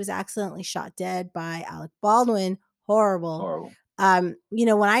cinematographer. She was accidentally shot dead by Alec Baldwin. Horrible. Horrible.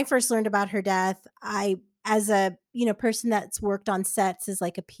 When I first learned about her death, I, as a person that's worked on sets as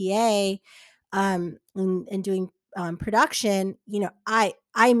like a PA, and doing production, I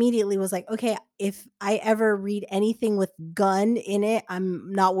immediately was like, okay, if I ever read anything with gun in it,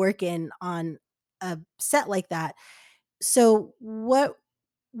 I'm not working on a set like that. So, what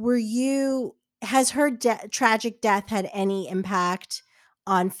were you? Has her tragic death had any impact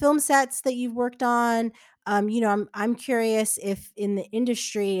on film sets that you've worked on? I'm curious if in the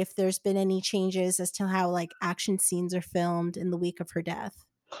industry, if there's been any changes as to how like action scenes are filmed in the week of her death.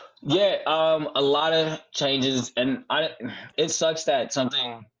 Yeah, a lot of changes, and it sucks that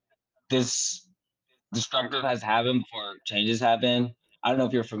something this destructive has happened before changes happen. I don't know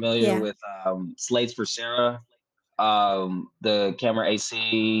if you're familiar Yeah. with Slates for Sarah, the camera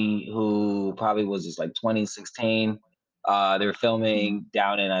AC, who probably was just like 2016. They were Hmm. filming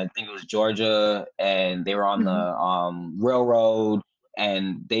down in, I think it was Georgia, and they were on the Hmm. railroad,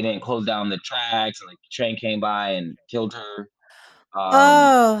 and they didn't close down the tracks, and like the train came by and killed her. Um,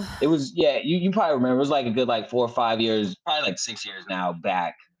 Oh, it was, yeah, you probably remember. It was like a good like 4 or 5 years, probably like 6 years now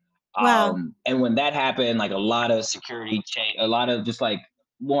back. wow. And when that happened, like a lot of security change, a lot of just like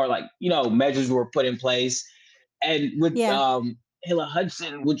more like measures were put in place. And with Yeah. Hilla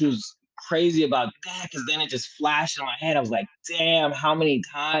Hudson, which was crazy about that, because then it just flashed in my head. I was like, damn, how many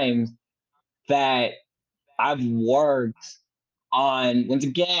times that I've worked on, once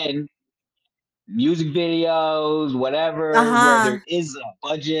again, music videos, whatever, where there Uh-huh. is a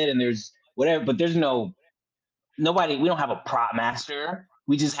budget and there's whatever, but there's nobody. We don't have a prop master.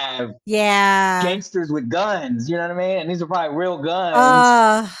 We just have Yeah. gangsters with guns. You know what I mean? And these are probably real guns.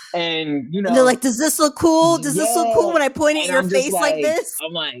 Uh And and they're like, "Does this look cool? Does this look yeah. cool when I point at And your I'm just face like like, this?"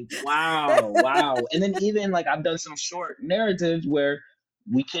 wow, wow. And then even like I've done some short narratives where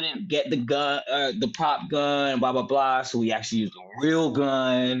we couldn't get the gun, the prop gun, blah blah blah. So we actually used a real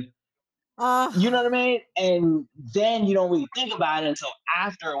gun. You know Oh, what I mean? And then you don't really think about it until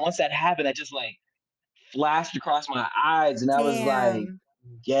after. And once that happened, that just like flashed across my eyes, and I was like, damn.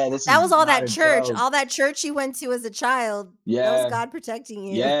 yeah, this That is was not a joke. all that church you went to as a child. That was Yeah, God protecting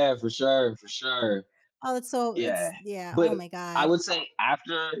you. yeah, for sure, for sure. Oh, it's so Yeah. it's yeah, oh But my I god. would say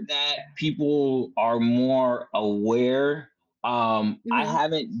after that, people are more aware. I Mhm.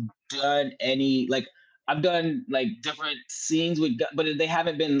 haven't done any, like, I've done like different scenes with, but they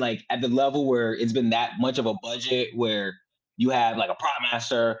haven't been like at the level where it's been that much of a budget where you have like a prop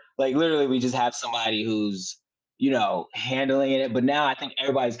master. Like literally, we just have somebody who's handling it. But now I think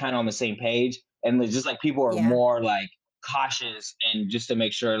everybody's kind of on the same page, and it's just like people are Yeah. more like cautious, and just to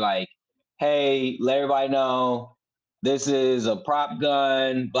make sure like, hey, let everybody know this is a prop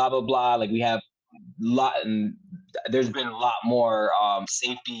gun, blah blah blah. Like we have lot, and there's been a lot more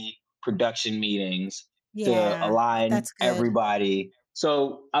safety production meetings to Yeah. align That's good. everybody.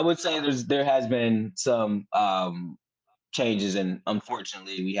 So I would say there has been some changes, and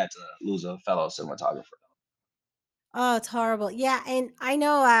unfortunately, we had to lose a fellow cinematographer. Oh, it's horrible. Yeah, and I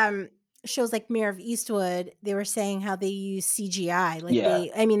know shows like Mayor of Eastwood, they were saying how they use CGI. Like Yeah.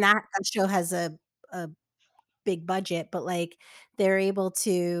 I mean that show has a big budget, but like they're able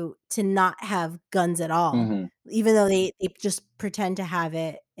to not have guns at all. Hmm. Even though they just pretend to have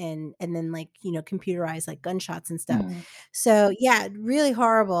it and then like, computerize like gunshots and stuff. Hmm. So, yeah, really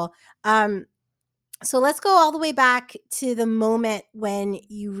horrible. Um so let's go all the way back to the moment when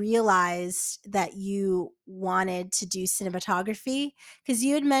you realized that you wanted to do cinematography, because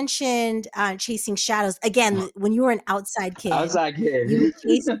you had mentioned chasing shadows. Again, when you were an outside I was kid, like, you would yeah.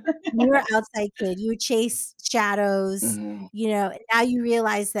 chase. When you were an outside kid, you would chase shadows. Hmm. And now you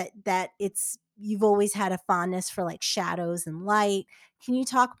realize that you've always had a fondness for like shadows and light. Can you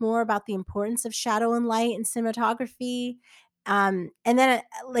talk more about the importance of shadow and light in cinematography? And then,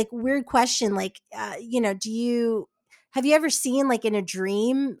 like, weird question, like, do you have you ever seen, like, in a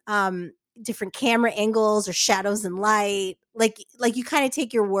dream, different camera angles or shadows and light? Like you kinda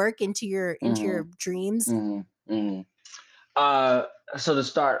take your work into your Hmm. dreams? Hmm. Hmm. Uh, so to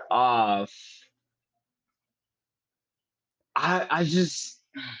start off, I just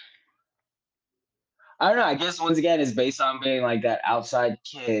I don't know. I guess once again, it's based on being like that outside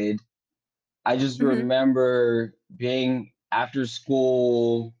kid. I just Mhm, remember being after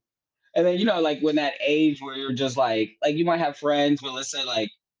school, and then like when that age where you're just like you might have friends, but let's say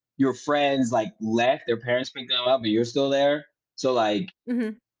like your friends like left, their parents picked them up, but you're still there. So like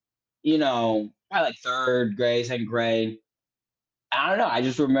mhm. probably like third grade, second grade. I don't know. I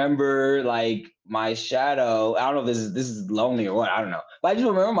just remember like my shadow. I don't know if this is lonely or what. I don't know, but I just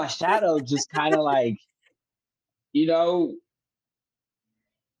remember my shadow just kind of like you know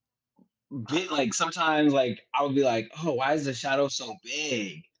bit like sometimes like I would be like, oh, why is the shadow so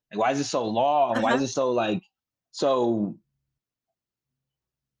big? Like, why is it so long? Why is Uh-huh. it so like so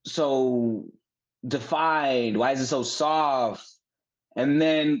so defined? Why is it so soft? And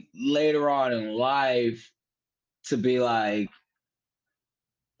then later on in life to be like,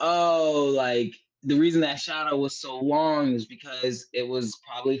 oh, like the reason that shadow was so long is because it was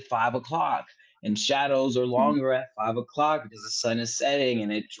probably 5 o'clock. And shadows are Mhm. longer at 5 o'clock because the sun is setting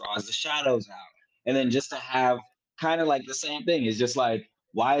and it draws the shadows out. And then just to have kind of like the same thing is just like,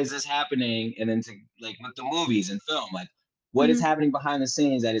 why is this happening? And then to like with the movies and film, like what is Mhm. happening behind the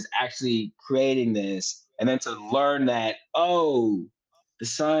scenes that is actually creating this? And then to learn that, oh, the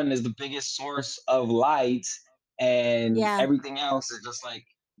sun is the biggest source of light and Yeah. everything else is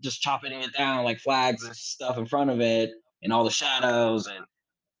just chopping it down like flags and stuff in front of it and all the shadows, and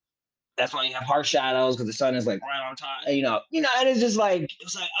that's why you have harsh shadows because the sun is like right on top, and it's just like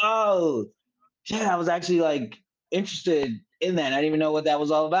it's like, oh yeah, I was actually like interested in that. I didn't even know what that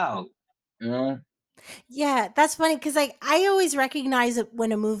was all about, you know. Yeah, that's funny because like, I always recognize it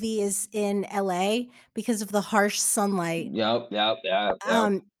when a movie is in LA because of the harsh sunlight. Yep, yep, yep,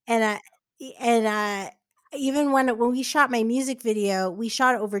 yep. And even when we shot my music video, we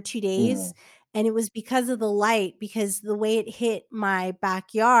shot it over 2 Hmm. days, and it was because of the light, because the way it hit my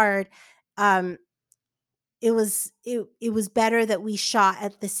backyard, um, it was better that we shot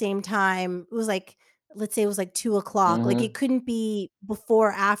at the same time. It was like, let's say it was like 2 o'clock. Like, it Hmm. couldn't be before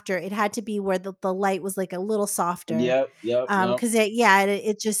or after. It had to be where the light was, like, a little softer. Yep, yep, yep. 'Cause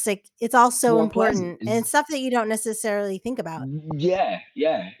it just, like, it's all It's so more pleasant. important, and it's stuff that you don't necessarily think about. Yeah,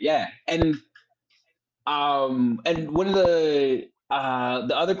 yeah, yeah. And one of the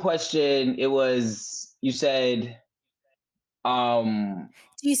other question, it was you said um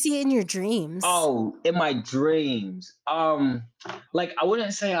Do you see it in your dreams? oh, in my dreams. Like I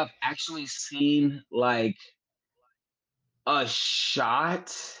wouldn't say I've actually seen like a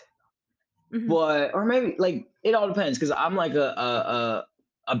shot, Mhm, but or maybe like it all depends because I'm like a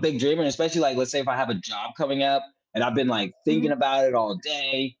big dreamer, and especially like let's say if I have a job coming up and I've been like thinking mhm. about it all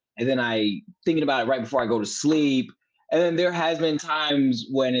day, and then I thinking about it right before I go to sleep, and then there has been times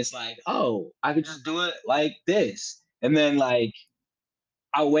when it's like, oh, I could just do it like this, and then like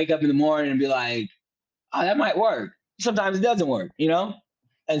I'll wake up in the morning and be like, oh, that might work. Sometimes it doesn't work,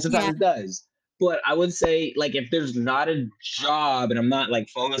 and Yeah, sometimes it does. But I would say, like, if there's not a job and I'm not like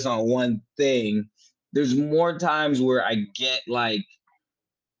focused on one thing, there's more times where I get like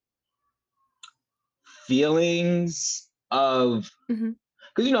feelings of mhm.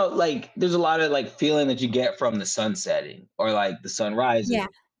 because like there's a lot of like feeling that you get from the sun setting or like the sun Yeah, rising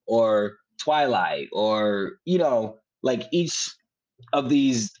or twilight or like each of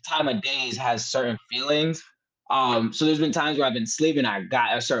these time of days has certain feelings. So there's been times where I've been sleeping, I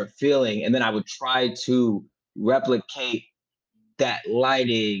got a certain feeling, and then I would try to replicate that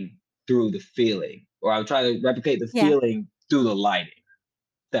lighting through the feeling, or I'll try to replicate the Yeah. feeling through the lighting.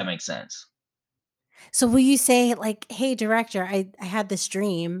 If that makes sense. So will you say like, "Hey, director, I had this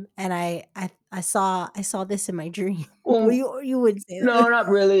dream and I saw this in my dream." Will Well, you or you wouldn't say that? no, not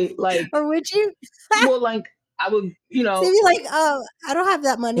really. Like, Or would you? well, like I would, So you'd be like, "Oh, I don't have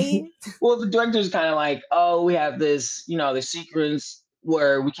that money." well, the director's kind of like, oh, we have this, the sequence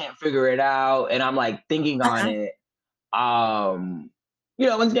where we can't figure it out, and I'm like thinking on Uh-uh. it.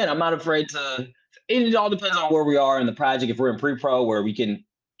 Once again, I'm not afraid to. It all depends on where we are in the project. If we're in pre-pro, where we can,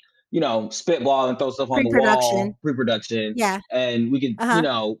 spitball and throw stuff on the Pre-production. wall, pre-production, Yeah. and we could,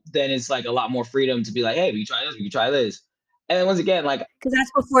 Uh-huh. then it's like a lot more freedom to be like, hey, we can try this, we can try this, and then once again, like, 'Cause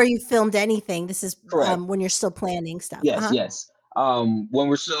that's before you filmed anything. This is, correct. when you're still planning stuff. Yes, Uh-huh. yes. When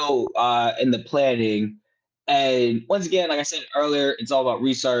we're still in the planning, and once again, like I said earlier, it's all about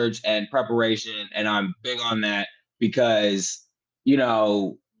research and preparation, and I'm big on that because you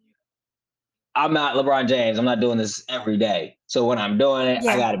know I'm not LeBron James. I'm not doing this every day. So when I'm doing it, I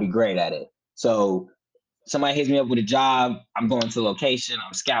Yeah. got to be great at it. So somebody hits me up with a job, I'm going to the location,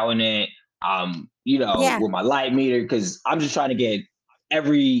 I'm scouting it, Yeah. with my light meter because I'm just trying to get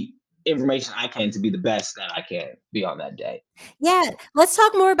every information I can to be the best that I can be on that day. Yeah, let's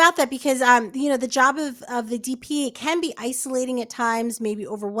talk more about that because the job of the DP, it can be isolating at times, maybe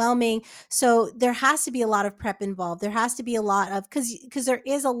overwhelming. So there has to be a lot of prep involved. There has to be a lot of because there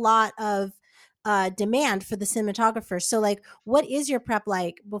is a lot of demand for the cinematographer. So like what is your prep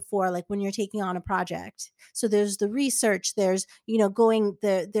like before like when you're taking on a project? So there's the research, there's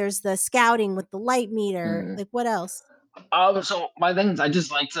there's the scouting with the light meter. Mhm. Like what else? So my thing is, I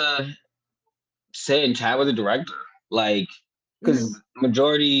just like to sit and chat with the director, like, Mhm. because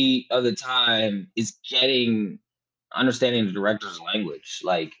majority of the time is getting understanding the director's language.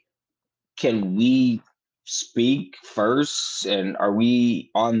 Like, can we speak first, and are we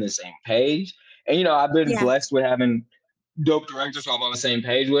on the same page? And I've been Yeah. blessed with having dope directors who I'm on the same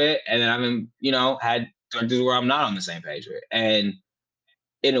page with, and then I've been, had directors where I'm not on the same page with, and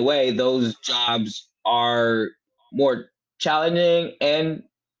in a way, those jobs are more challenging and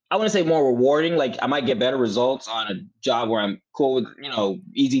I want to say more rewarding. Like I might get better results on a job where I'm cool with,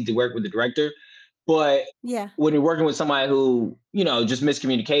 easy to work with the director. But Yeah. when you're working with somebody who, just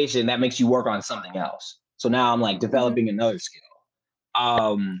miscommunication, that makes you work on something else. So now I'm like Mhm. developing another skill.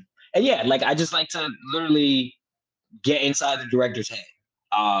 And yeah, like I just like to literally get inside the director's head,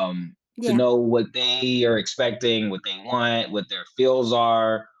 to Yeah. know what they are expecting, what they want, what their feels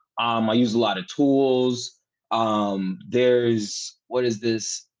are. I use a lot of tools. There's what is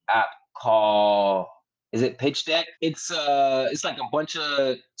this app called? Is it Pitch Deck? It's like a bunch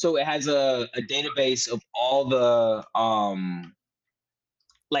of so it has a database of all the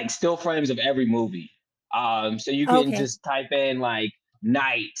like still frames of every movie. So you can Okay. just type in like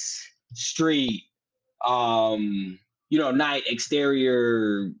night, street, night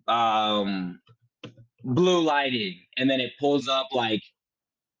exterior, blue lighting, and then it pulls up like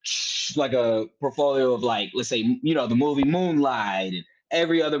a portfolio of like let's say the movie Moonlight and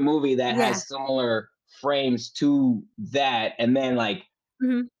every other movie that Yeah. has similar frames to that, and then like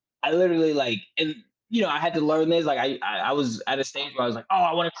Mhm. I literally like, and I had to learn this. Like, I was at a stage where I was like, oh,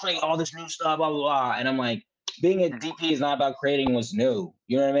 I want to create all this new stuff, blah blah blah. And I'm like, being a DP is not about creating what's new.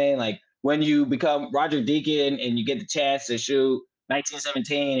 You know what I mean? Like when you become Roger Deakin and you get the chance to shoot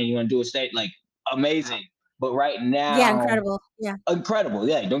 1917 and you want to do a state, like amazing. But right Yeah, now, incredible. Yeah. incredible.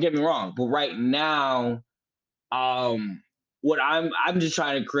 Yeah, don't get me wrong. But right now, um, what I'm just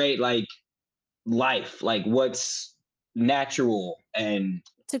trying to create like life, like what's natural and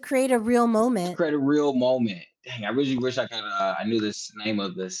To create a real to moment. create a real moment. Dang, I really wish I could. I knew this name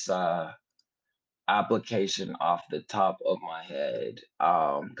of this application off the top of my head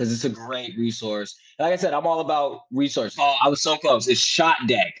because it's a great resource. Like I said, I'm all about resource. Oh, I was so close. It's Shot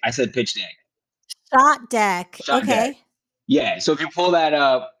Deck. I said Pitch Deck. Shot deck. Shot Deck. Okay. Yeah. So if you pull that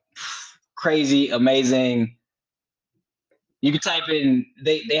up, crazy, amazing. You can type in.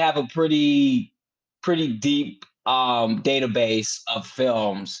 They have a pretty deep database of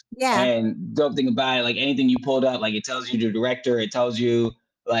films. Yeah. And dope thing about it, like anything you pulled up, like it tells you the director, it tells you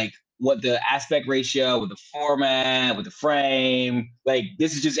like what the aspect ratio, with the format, with the frame. Like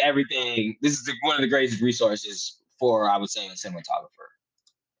this is just everything. This is one of the greatest resources for I would say a cinematographer,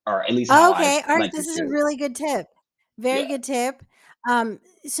 or at least how I Okay. All right. like to This is a shoot. really good tip. Very Yeah. good tip.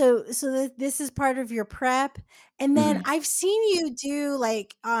 This is part of your prep, and then Mhm. I've seen you do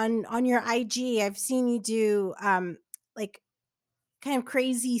like on your IG. I've seen you do like kind of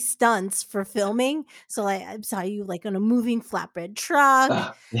crazy stunts for filming. So I saw you like on a moving flatbed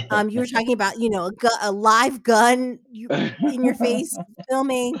truck. You were talking about, a live gun in your face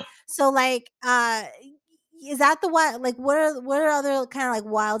filming. So like, is that the what? Like, what are other kind of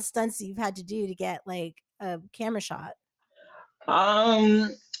like wild stunts that you've had to do to get like a camera shot?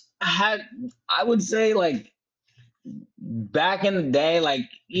 um, I had I would say like back in the day, like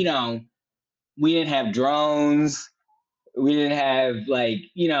we didn't have drones. We didn't have like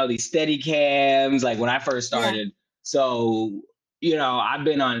these steady cams like when I first Yeah. started. So I've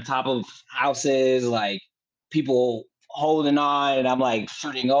been on top of houses like people holding on, and I'm like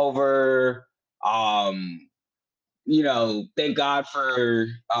shooting over. Um, thank God for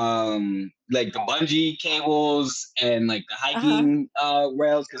like the bungee cables and like the Uh huh. hiking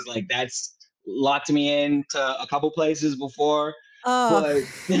rails, because like that's locked me into a couple places before. Oh.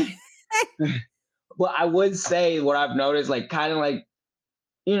 But but I would say what I've noticed, like kind of like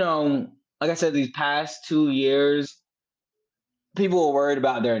you know, like I said, these past 2 years, people were worried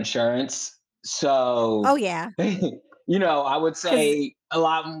about their insurance. Oh So, yeah. I would Because say a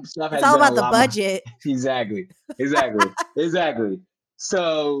lot of stuff it's has all been a about the lot more. budget. Exactly, exactly.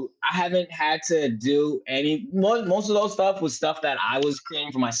 So I haven't had to do most of those stuff was stuff that I was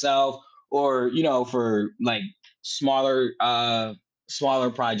creating for myself, or for like smaller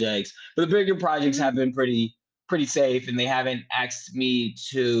smaller projects. But the bigger projects Mhm. have been pretty safe, and they haven't asked me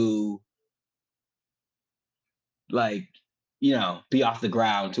to like be off the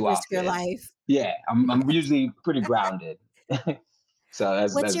ground too Risk your often. life. Yeah, I'm usually pretty grounded. So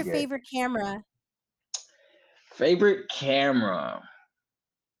What's that's your good. favorite camera? Favorite camera,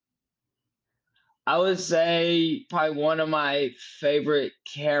 I would say probably one of my favorite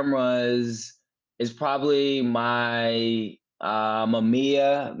cameras is probably my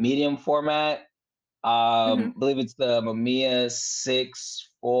Mamiya medium format. Mhm. I believe it's the Mamiya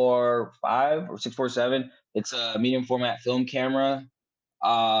 645 or 647. It's a medium format film camera.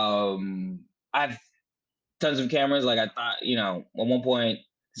 I've tons of cameras. Like I thought, at one point,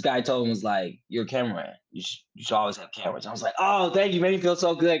 this guy told him was like, "You're a cameraman. You should always have cameras." I was like, "Oh, thank you. Made me feel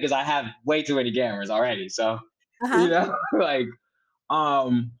so good because I have way too many cameras already." So, Uh-huh. like,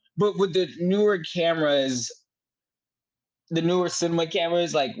 but with the newer cameras, the newer cinema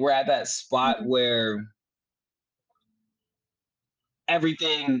cameras, like we're at that spot Mhm. where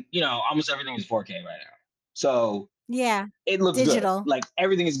everything, almost everything is 4K right now. So Yeah. it looks good. Digital. Like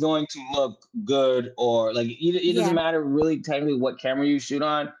everything is going to look good, or like it doesn't Yeah. matter really technically what camera you shoot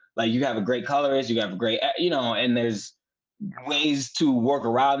on. Like you have a great colorist, you have a great, and there's ways to work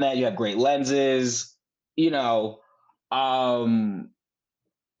around that. You have great lenses, you know. Um,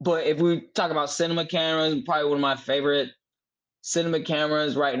 but if we talk about cinema cameras, probably one of my favorite cinema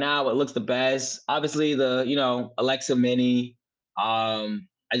cameras right now, what looks the best, obviously the Alexa Mini.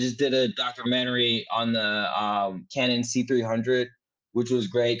 I just did a documentary on the Canon C300, which was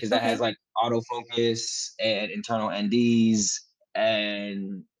great because that has Okay. like autofocus and internal NDs,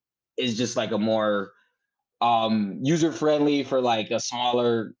 and is just like a more user friendly for like a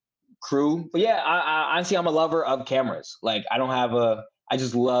smaller crew. But yeah, I honestly, I'm a lover of cameras. Like I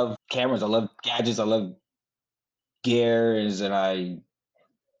just love cameras. I love gadgets. I love gears, and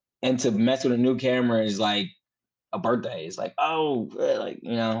to mess with a new camera is like a birthday. It's like, oh, like,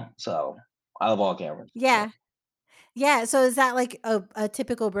 so I love all cameras. Yeah. Yeah. Yeah, so is that like a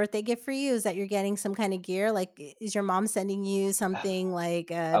typical birthday gift for you? Is that you're getting some kind of gear? Like, is your mom sending you something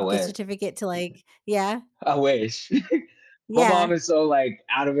like I a gift wish. certificate to like yeah? I wish. My Yeah. mom is so like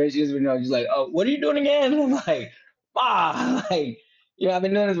out of it. She's like, oh, what are you doing again? I'm like, ah, like, I've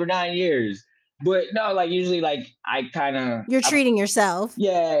been doing this for 9 years. But no, like usually like You're treating yourself.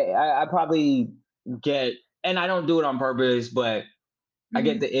 yeah, I probably get, and I don't do it on purpose, but I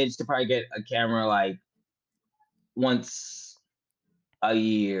get Mhm. the itch to probably get a camera like once a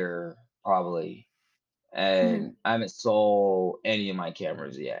year, probably. Mhm. And I haven't sold any of my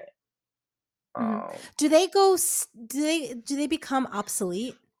cameras yet. Mhm. Um, Do they become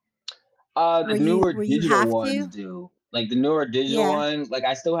obsolete the where newer you digital have ones to? do. Like the newer digital Yeah. ones, like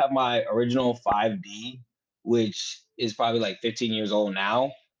I still have my original 5D, which is probably like 15 years old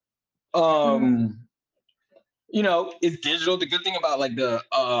now. Mhm. Um, it's digital. The good thing about like the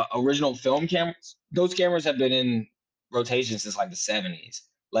original film cameras, those cameras have been in rotation since like the 70s.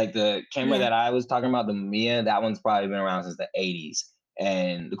 Like the camera Yeah. that I was talking about, the Mamiya, that one's probably been around since the 80s.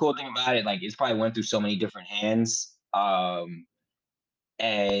 And the cool thing about it, like it's probably went through so many different hands.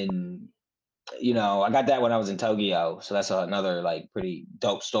 And I got that when I was in Tokyo, so that's another like pretty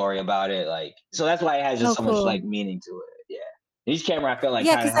dope story about it. Like, so that's why it has just Oh, so much cool. like meaning to it. Yeah, each camera I feel like Yeah,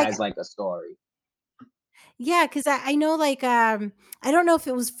 kind because of like has like a story. Yeah, because I know, like, I don't know if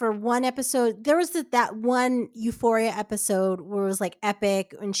it was for one episode. There was that one Euphoria episode where it was, like,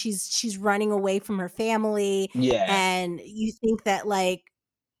 epic, and she's running away from her family, Yeah. and you think that, like,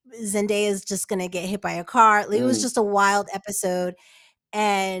 Zendaya is just gonna get hit by a car. Like, it was Mm, just a wild episode,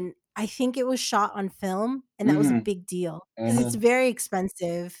 and I think it was shot on film, and that was a mhm, big deal because it's mhm, very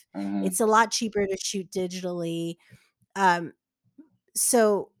expensive. mhm. It's a lot cheaper to shoot digitally. Um,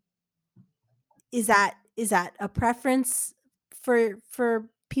 so is that a preference for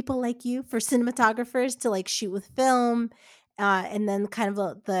people like you, for cinematographers to, like, shoot with film, and then kind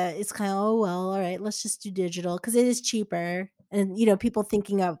of it's kind of, "Oh, well, alright, let's just do digital because it is cheaper," and, people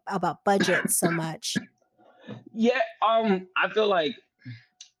thinking of about budget so much. Yeah, I feel like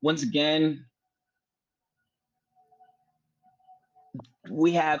once again,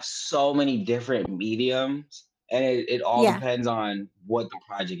 we have so many different mediums, and it all Yeah. depends on what the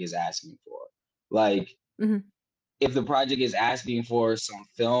project is asking for. Like, Mhm. if the project is asking for some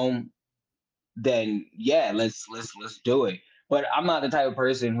film, then yeah, let's do it. But I'm not the type of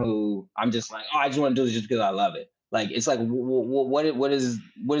person who I'm just like, oh, I just want to do this just because I love it. Like, it's like, what is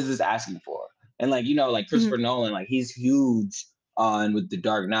this asking for? And like, like Mhm. Christopher Nolan, like he's huge on with the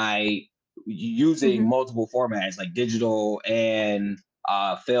Dark Knight, using Mhm. multiple formats like digital and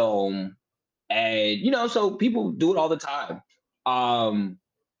film, and so people do it all the time. Um,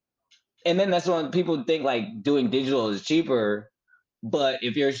 and then that's when people think like doing digital is cheaper, but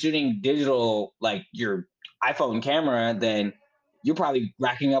if you're shooting digital, like your iPhone camera, then you're probably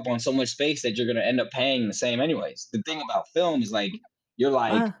racking up on so much space that you're going to end up paying the same anyways. The thing about film is like, you're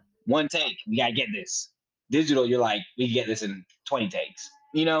like, Uh, one take, we got to get this. Digital, you're like, we can get this in 20 takes,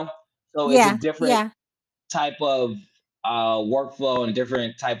 you know? So it's a yeah, different yeah. type of workflow and a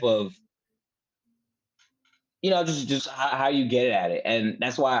different type of, just how you get at it. And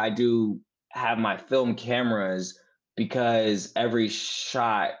that's why I do have my film cameras, because every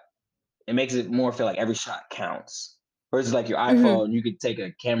shot, it makes it more feel like every shot counts. Versus like your Mhm. iPhone, you could take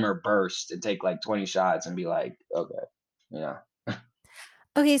a camera burst and take like 20 shots and be like, okay, yeah.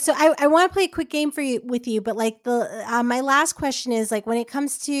 Okay, so I wanna play a quick game for you with you, but, like, my last question is, like, when it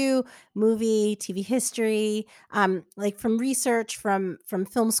comes to movie, TV history, like, from research, from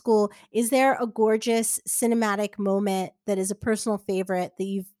film school, is there a gorgeous cinematic moment that is a personal favorite that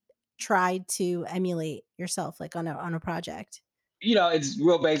you've tried to emulate yourself, like, on a project? It's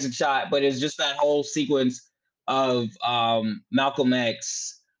real basic shot, but it's just that whole sequence of Malcolm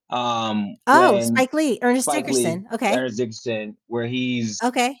X, Oh, when Spike Lee, Ernest Spike Lee, Dickerson, okay, Ernest Dickinson, where he's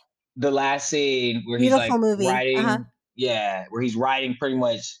okay, the last scene where he's like beautiful movie, uh-huh, riding, yeah, where he's riding pretty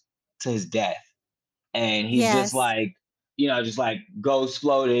much to his death. And he's just yes, like, just like ghost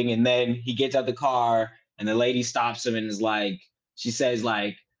floating. And then he gets out the car, and the lady stops him and is like, she says,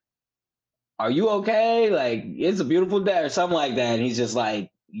 like, are you okay? Like, it's a beautiful day or something like that. And he's just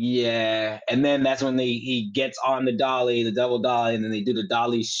like, yeah. And then that's when he gets on the dolly, the double dolly, and then they do the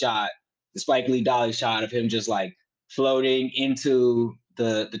dolly shot, the Spike Lee dolly shot of him just like floating into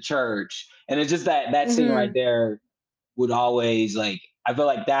the church. And it's just that scene right mhm, there would always like, I feel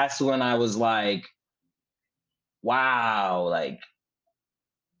like that's when I was like, wow, like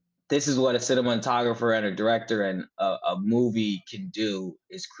this is what a cinematographer and a director and a movie can do,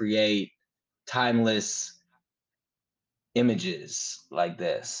 is create timeless images like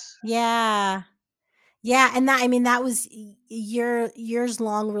this. yeah. Yeah, and that I mean, that was years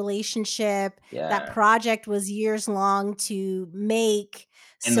long relationship. That Yeah. project was years long to make.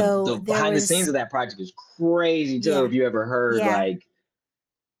 And the So there behind the scenes was of that project is crazy too. yeah, If you ever heard, yeah, like,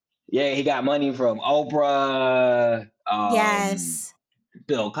 yeah, he got money from Oprah, yes.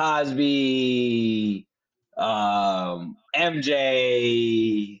 Bill Cosby,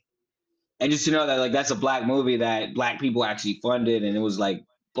 MJ, and just to know that like that's a black movie that black people actually funded, and it was like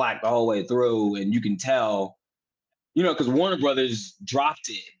black the whole way through, and you can tell, because Warner Brothers dropped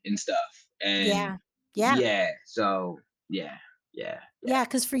it and stuff, and Yeah. Yeah. yeah, so yeah, yeah, yeah. Yeah,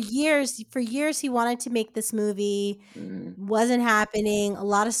 because for years he wanted to make this movie, Mhm. wasn't happening, a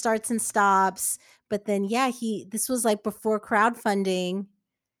lot of starts and stops, but then, yeah, he this was, like, before crowdfunding,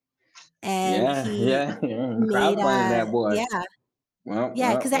 and Yeah, he yeah, yeah. made, Crowdfunded that boy. yeah. Well,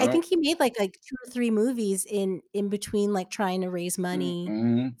 Yeah, well, because I well. think he made, like 2 or 3 movies in between, like, trying to raise money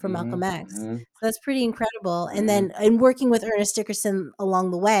Mhm, for Malcolm mhm, X. mhm, So that's pretty incredible, and mhm. then and working with Ernest Dickerson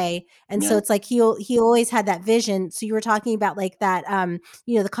along the way, and so Yeah. it's like he always had that vision. So you were talking about, like, that,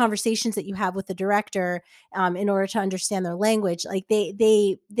 the conversations that you have with the director, in order to understand their language, like,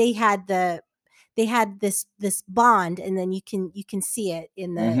 they had this bond, and then you can see it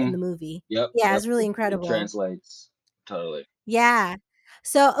in the Mhm. movie. Yep, Yeah, yep. it's really It incredible. translates totally. Yeah.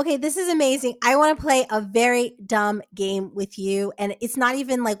 So, okay, this is amazing. I want to play a very dumb game with you, and it's not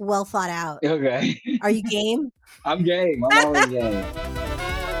even like well thought out. Okay. Are you game? I'm game. I'm always game.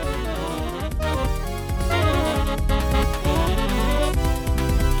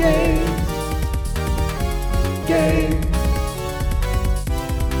 Games. Games.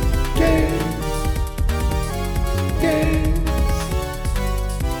 Games. Games.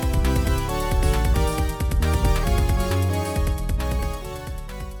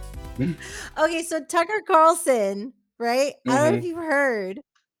 Okay, so Tucker Carlson, right? I don't know if Hmm. you've heard,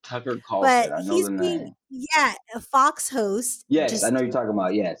 Tucker Carlson. but I know he's the being, name. yeah, a Fox host, Yes, I know just you're talking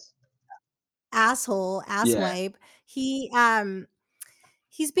about. Yes. asshole, Yeah. asswipe. He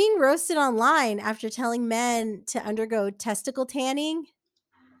he's being roasted online after telling men to undergo testicle tanning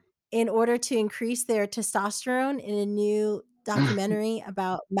in order to increase their testosterone in a new documentary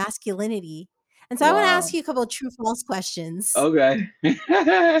about masculinity. And so I want to ask Wow. you a couple of true false questions. Okay.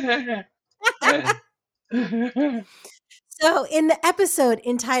 So in the episode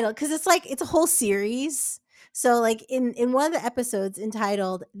entitled, because it's like it's a whole series. So like in one of the episodes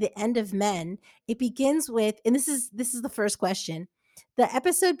entitled "The End of Men," it begins with, and this is the first question. The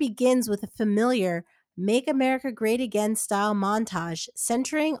episode begins with a familiar "Make America Great Again" style montage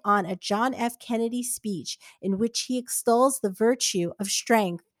centering on a John F. Kennedy speech in which he extols the virtue of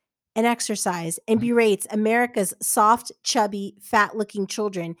strength and exercise and berates America's soft, chubby, fat-looking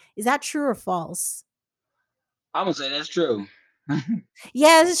children. Is that true or false? I'm gonna say that's true.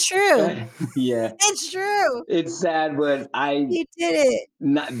 Yes, it's true. Yeah, It's true. it's sad, but I He did it.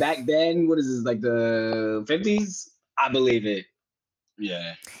 not back then. What is this, like the 50s? I believe it.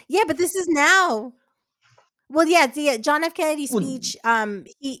 Yeah. Yeah, but this is now. Well, yeah, the John F. Kennedy Well, speech,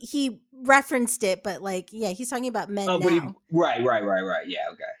 he referenced it, but like, yeah, he's talking about men oh, but he now. right. Yeah,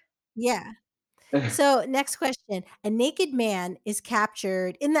 Yeah. okay. So, next question. A naked man is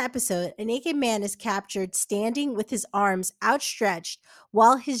captured in the episode. A naked man is captured standing with his arms outstretched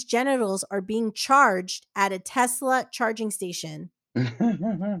while his genitals are being charged at a Tesla charging station.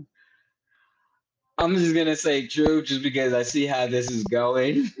 I'm just gonna say true, just because I see how this is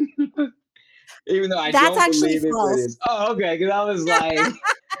going. Even though I That's don't actually believe it, but false. it's okay. Because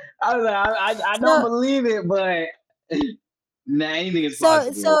I don't So, believe it, but nah, anything is so,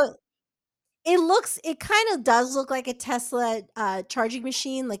 possible. so it kind of does look like a Tesla charging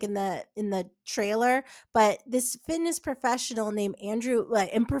machine, like in the trailer. But this fitness professional named Andrew,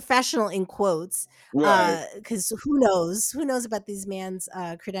 and professional in quotes, Right. because who knows about these man's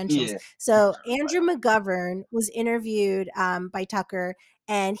credentials. Yeah. So Andrew McGovern was interviewed by Tucker,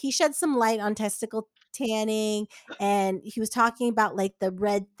 and he shed some light on testicle tanning, and he was talking about like the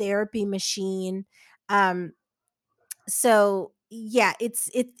red therapy machine. Um, so yeah,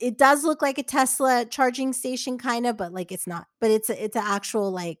 it does look like a Tesla charging station kind of, but like it's not. But it's an actual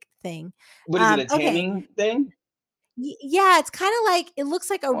like thing. What is it? A Okay. tanning thing? Yeah, it's kind of like it looks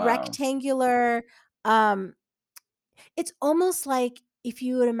like a Wow. rectangular it's almost like if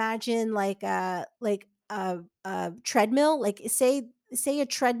you would imagine like a treadmill, like say a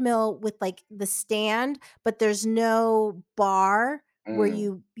treadmill with like the stand, but there's no bar where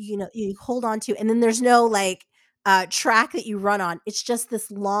Mm, you know you hold on to, and then there's no like track that you run on. It's just this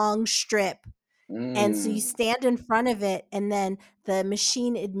long strip. And so you mm. stand in front of it, and then the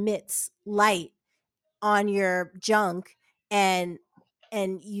machine emits light on your junk, and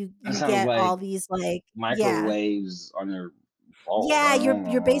That you sounds get like all these like, yeah. microwaves on your balls. I Yeah,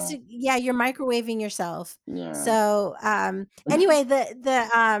 don't you're microwaving yourself. know. So, anyway,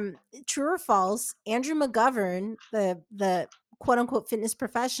 the true or false, Andrew McGovern, the quote unquote fitness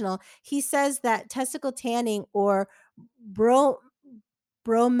professional, he says that testicle tanning or bro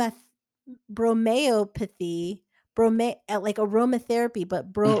brometh bromeopathy, like aromatherapy,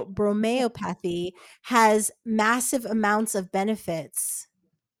 but bromeopathy has massive amounts of benefits.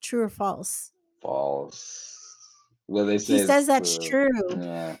 True or false? False. Well, they He say it's says that's true. true.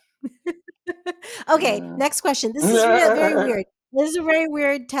 Yeah. Okay, Mm. next question. This is very weird. This is a very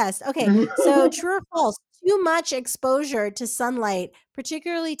weird test. Okay, so true or false? Too much exposure to sunlight,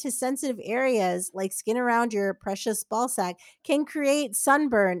 particularly to sensitive areas like skin around your precious ball sack, can create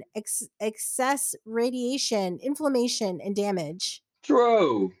sunburn, excess radiation, inflammation, and damage.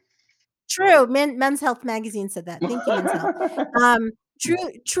 True. True. Men's Health magazine said that. Thank you, Men's Health. Um,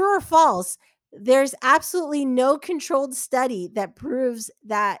 true or false? There's absolutely no controlled study that proves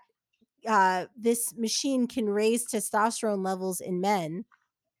that this machine can raise testosterone levels in men.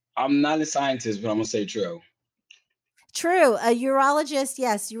 I'm not a scientist, but I'm gonna say true. True. A urologist,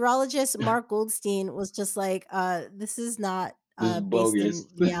 yes, urologist Mark Goldstein was just like, this is not This is based bogus.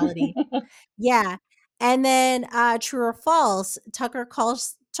 in reality. Yeah. And then true or false, Tucker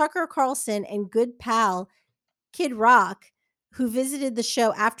Carlson and good pal Kid Rock, who visited the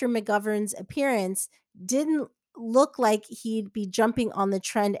show after McGovern's appearance, didn't look like he'd be jumping on the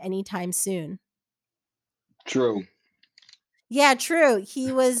trend anytime soon. True. Yeah, true.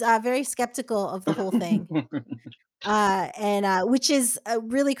 He was very skeptical of the whole thing. And which is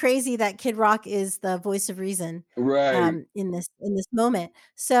really crazy that Kid Rock is the voice of reason Right. in this moment.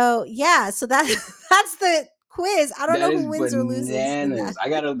 So yeah, so that that's the quiz. I don't That know is who wins or loses in that. bananas. I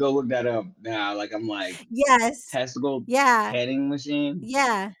gotta go look that up now. Like I'm like Yes. testicle Yeah. tanning machine.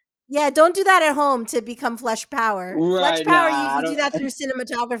 Yeah. Yeah, don't do that at home to become Fletch Power. Fletch Right. Nah, Power, I you do that don't. through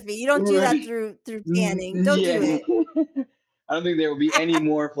cinematography. You don't do that Right. through tanning. Don't do Yeah. it. I don't think there will be any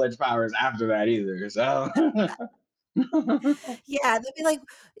more Fletch Powers after that either. So Yeah, they'll be like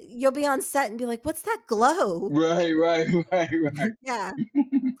you'll be on set and be like, "What's that glow?" right, right, right, right. Yeah.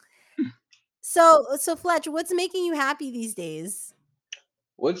 So Fletch, what's making you happy these days?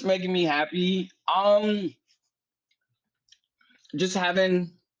 What's making me happy? Just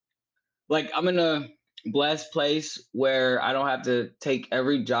having like I'm in a blessed place where I don't have to take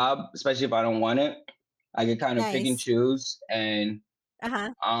every job, especially if I don't want it. I can kind of pick and Nice. choose, and Uh-huh.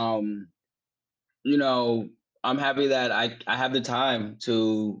 um, you know, I'm happy that I have the time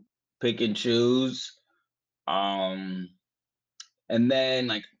to pick and choose. Um, and then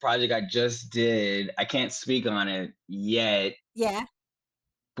like project I just did, I can't speak on it yet, Yeah.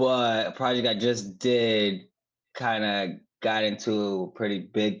 but a project I just did kind of got into a pretty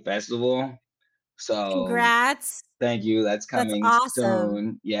big festival. So Congrats. thank you. That's That's coming awesome.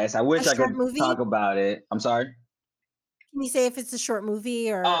 soon. Yes, I A wish I short could movie? talk about it. I'm sorry. Can you say if it's a short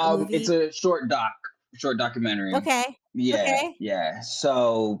movie or a It's movie? a short documentary. Okay. Yeah, Okay. yeah.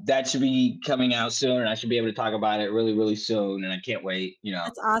 So that should be coming out soon, and I should be able to talk about it really, really soon. And I can't wait.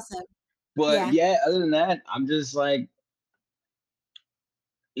 That's awesome. But Yeah. yeah, other than that, I'm just like,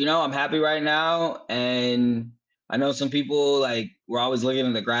 I'm happy right now. And I know some people like we're always looking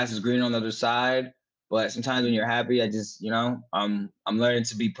at the grass is green on the other side. But sometimes when you're happy, I just, I'm learning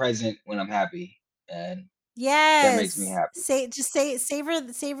to be present when I'm happy, and that makes me Yes. happy. Say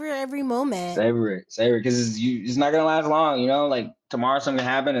savor every moment. Savor it, because it's not gonna last long. Like tomorrow something can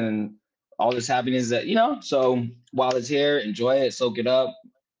happen, and all this happiness that So while it's here, enjoy it, soak it up,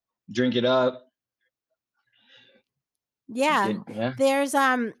 drink it up. Yeah. Yeah, There's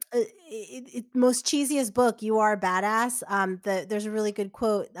most cheesiest book, You Are a Badass. There's a really good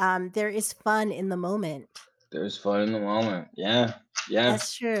quote. There is fun in the moment. there's fun in the moment. Yeah, yeah,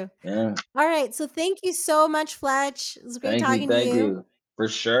 That's true. yeah. All right. So thank you so much, Fletch. It was great talking to Thank you. you. For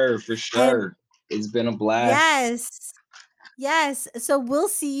sure, for And sure. It's been a blast. yes, yes. So we'll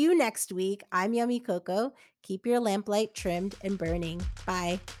see you next week. I'm Yummy Coco. Keep your lamplight trimmed and burning.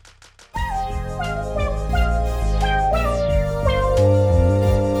 Bye.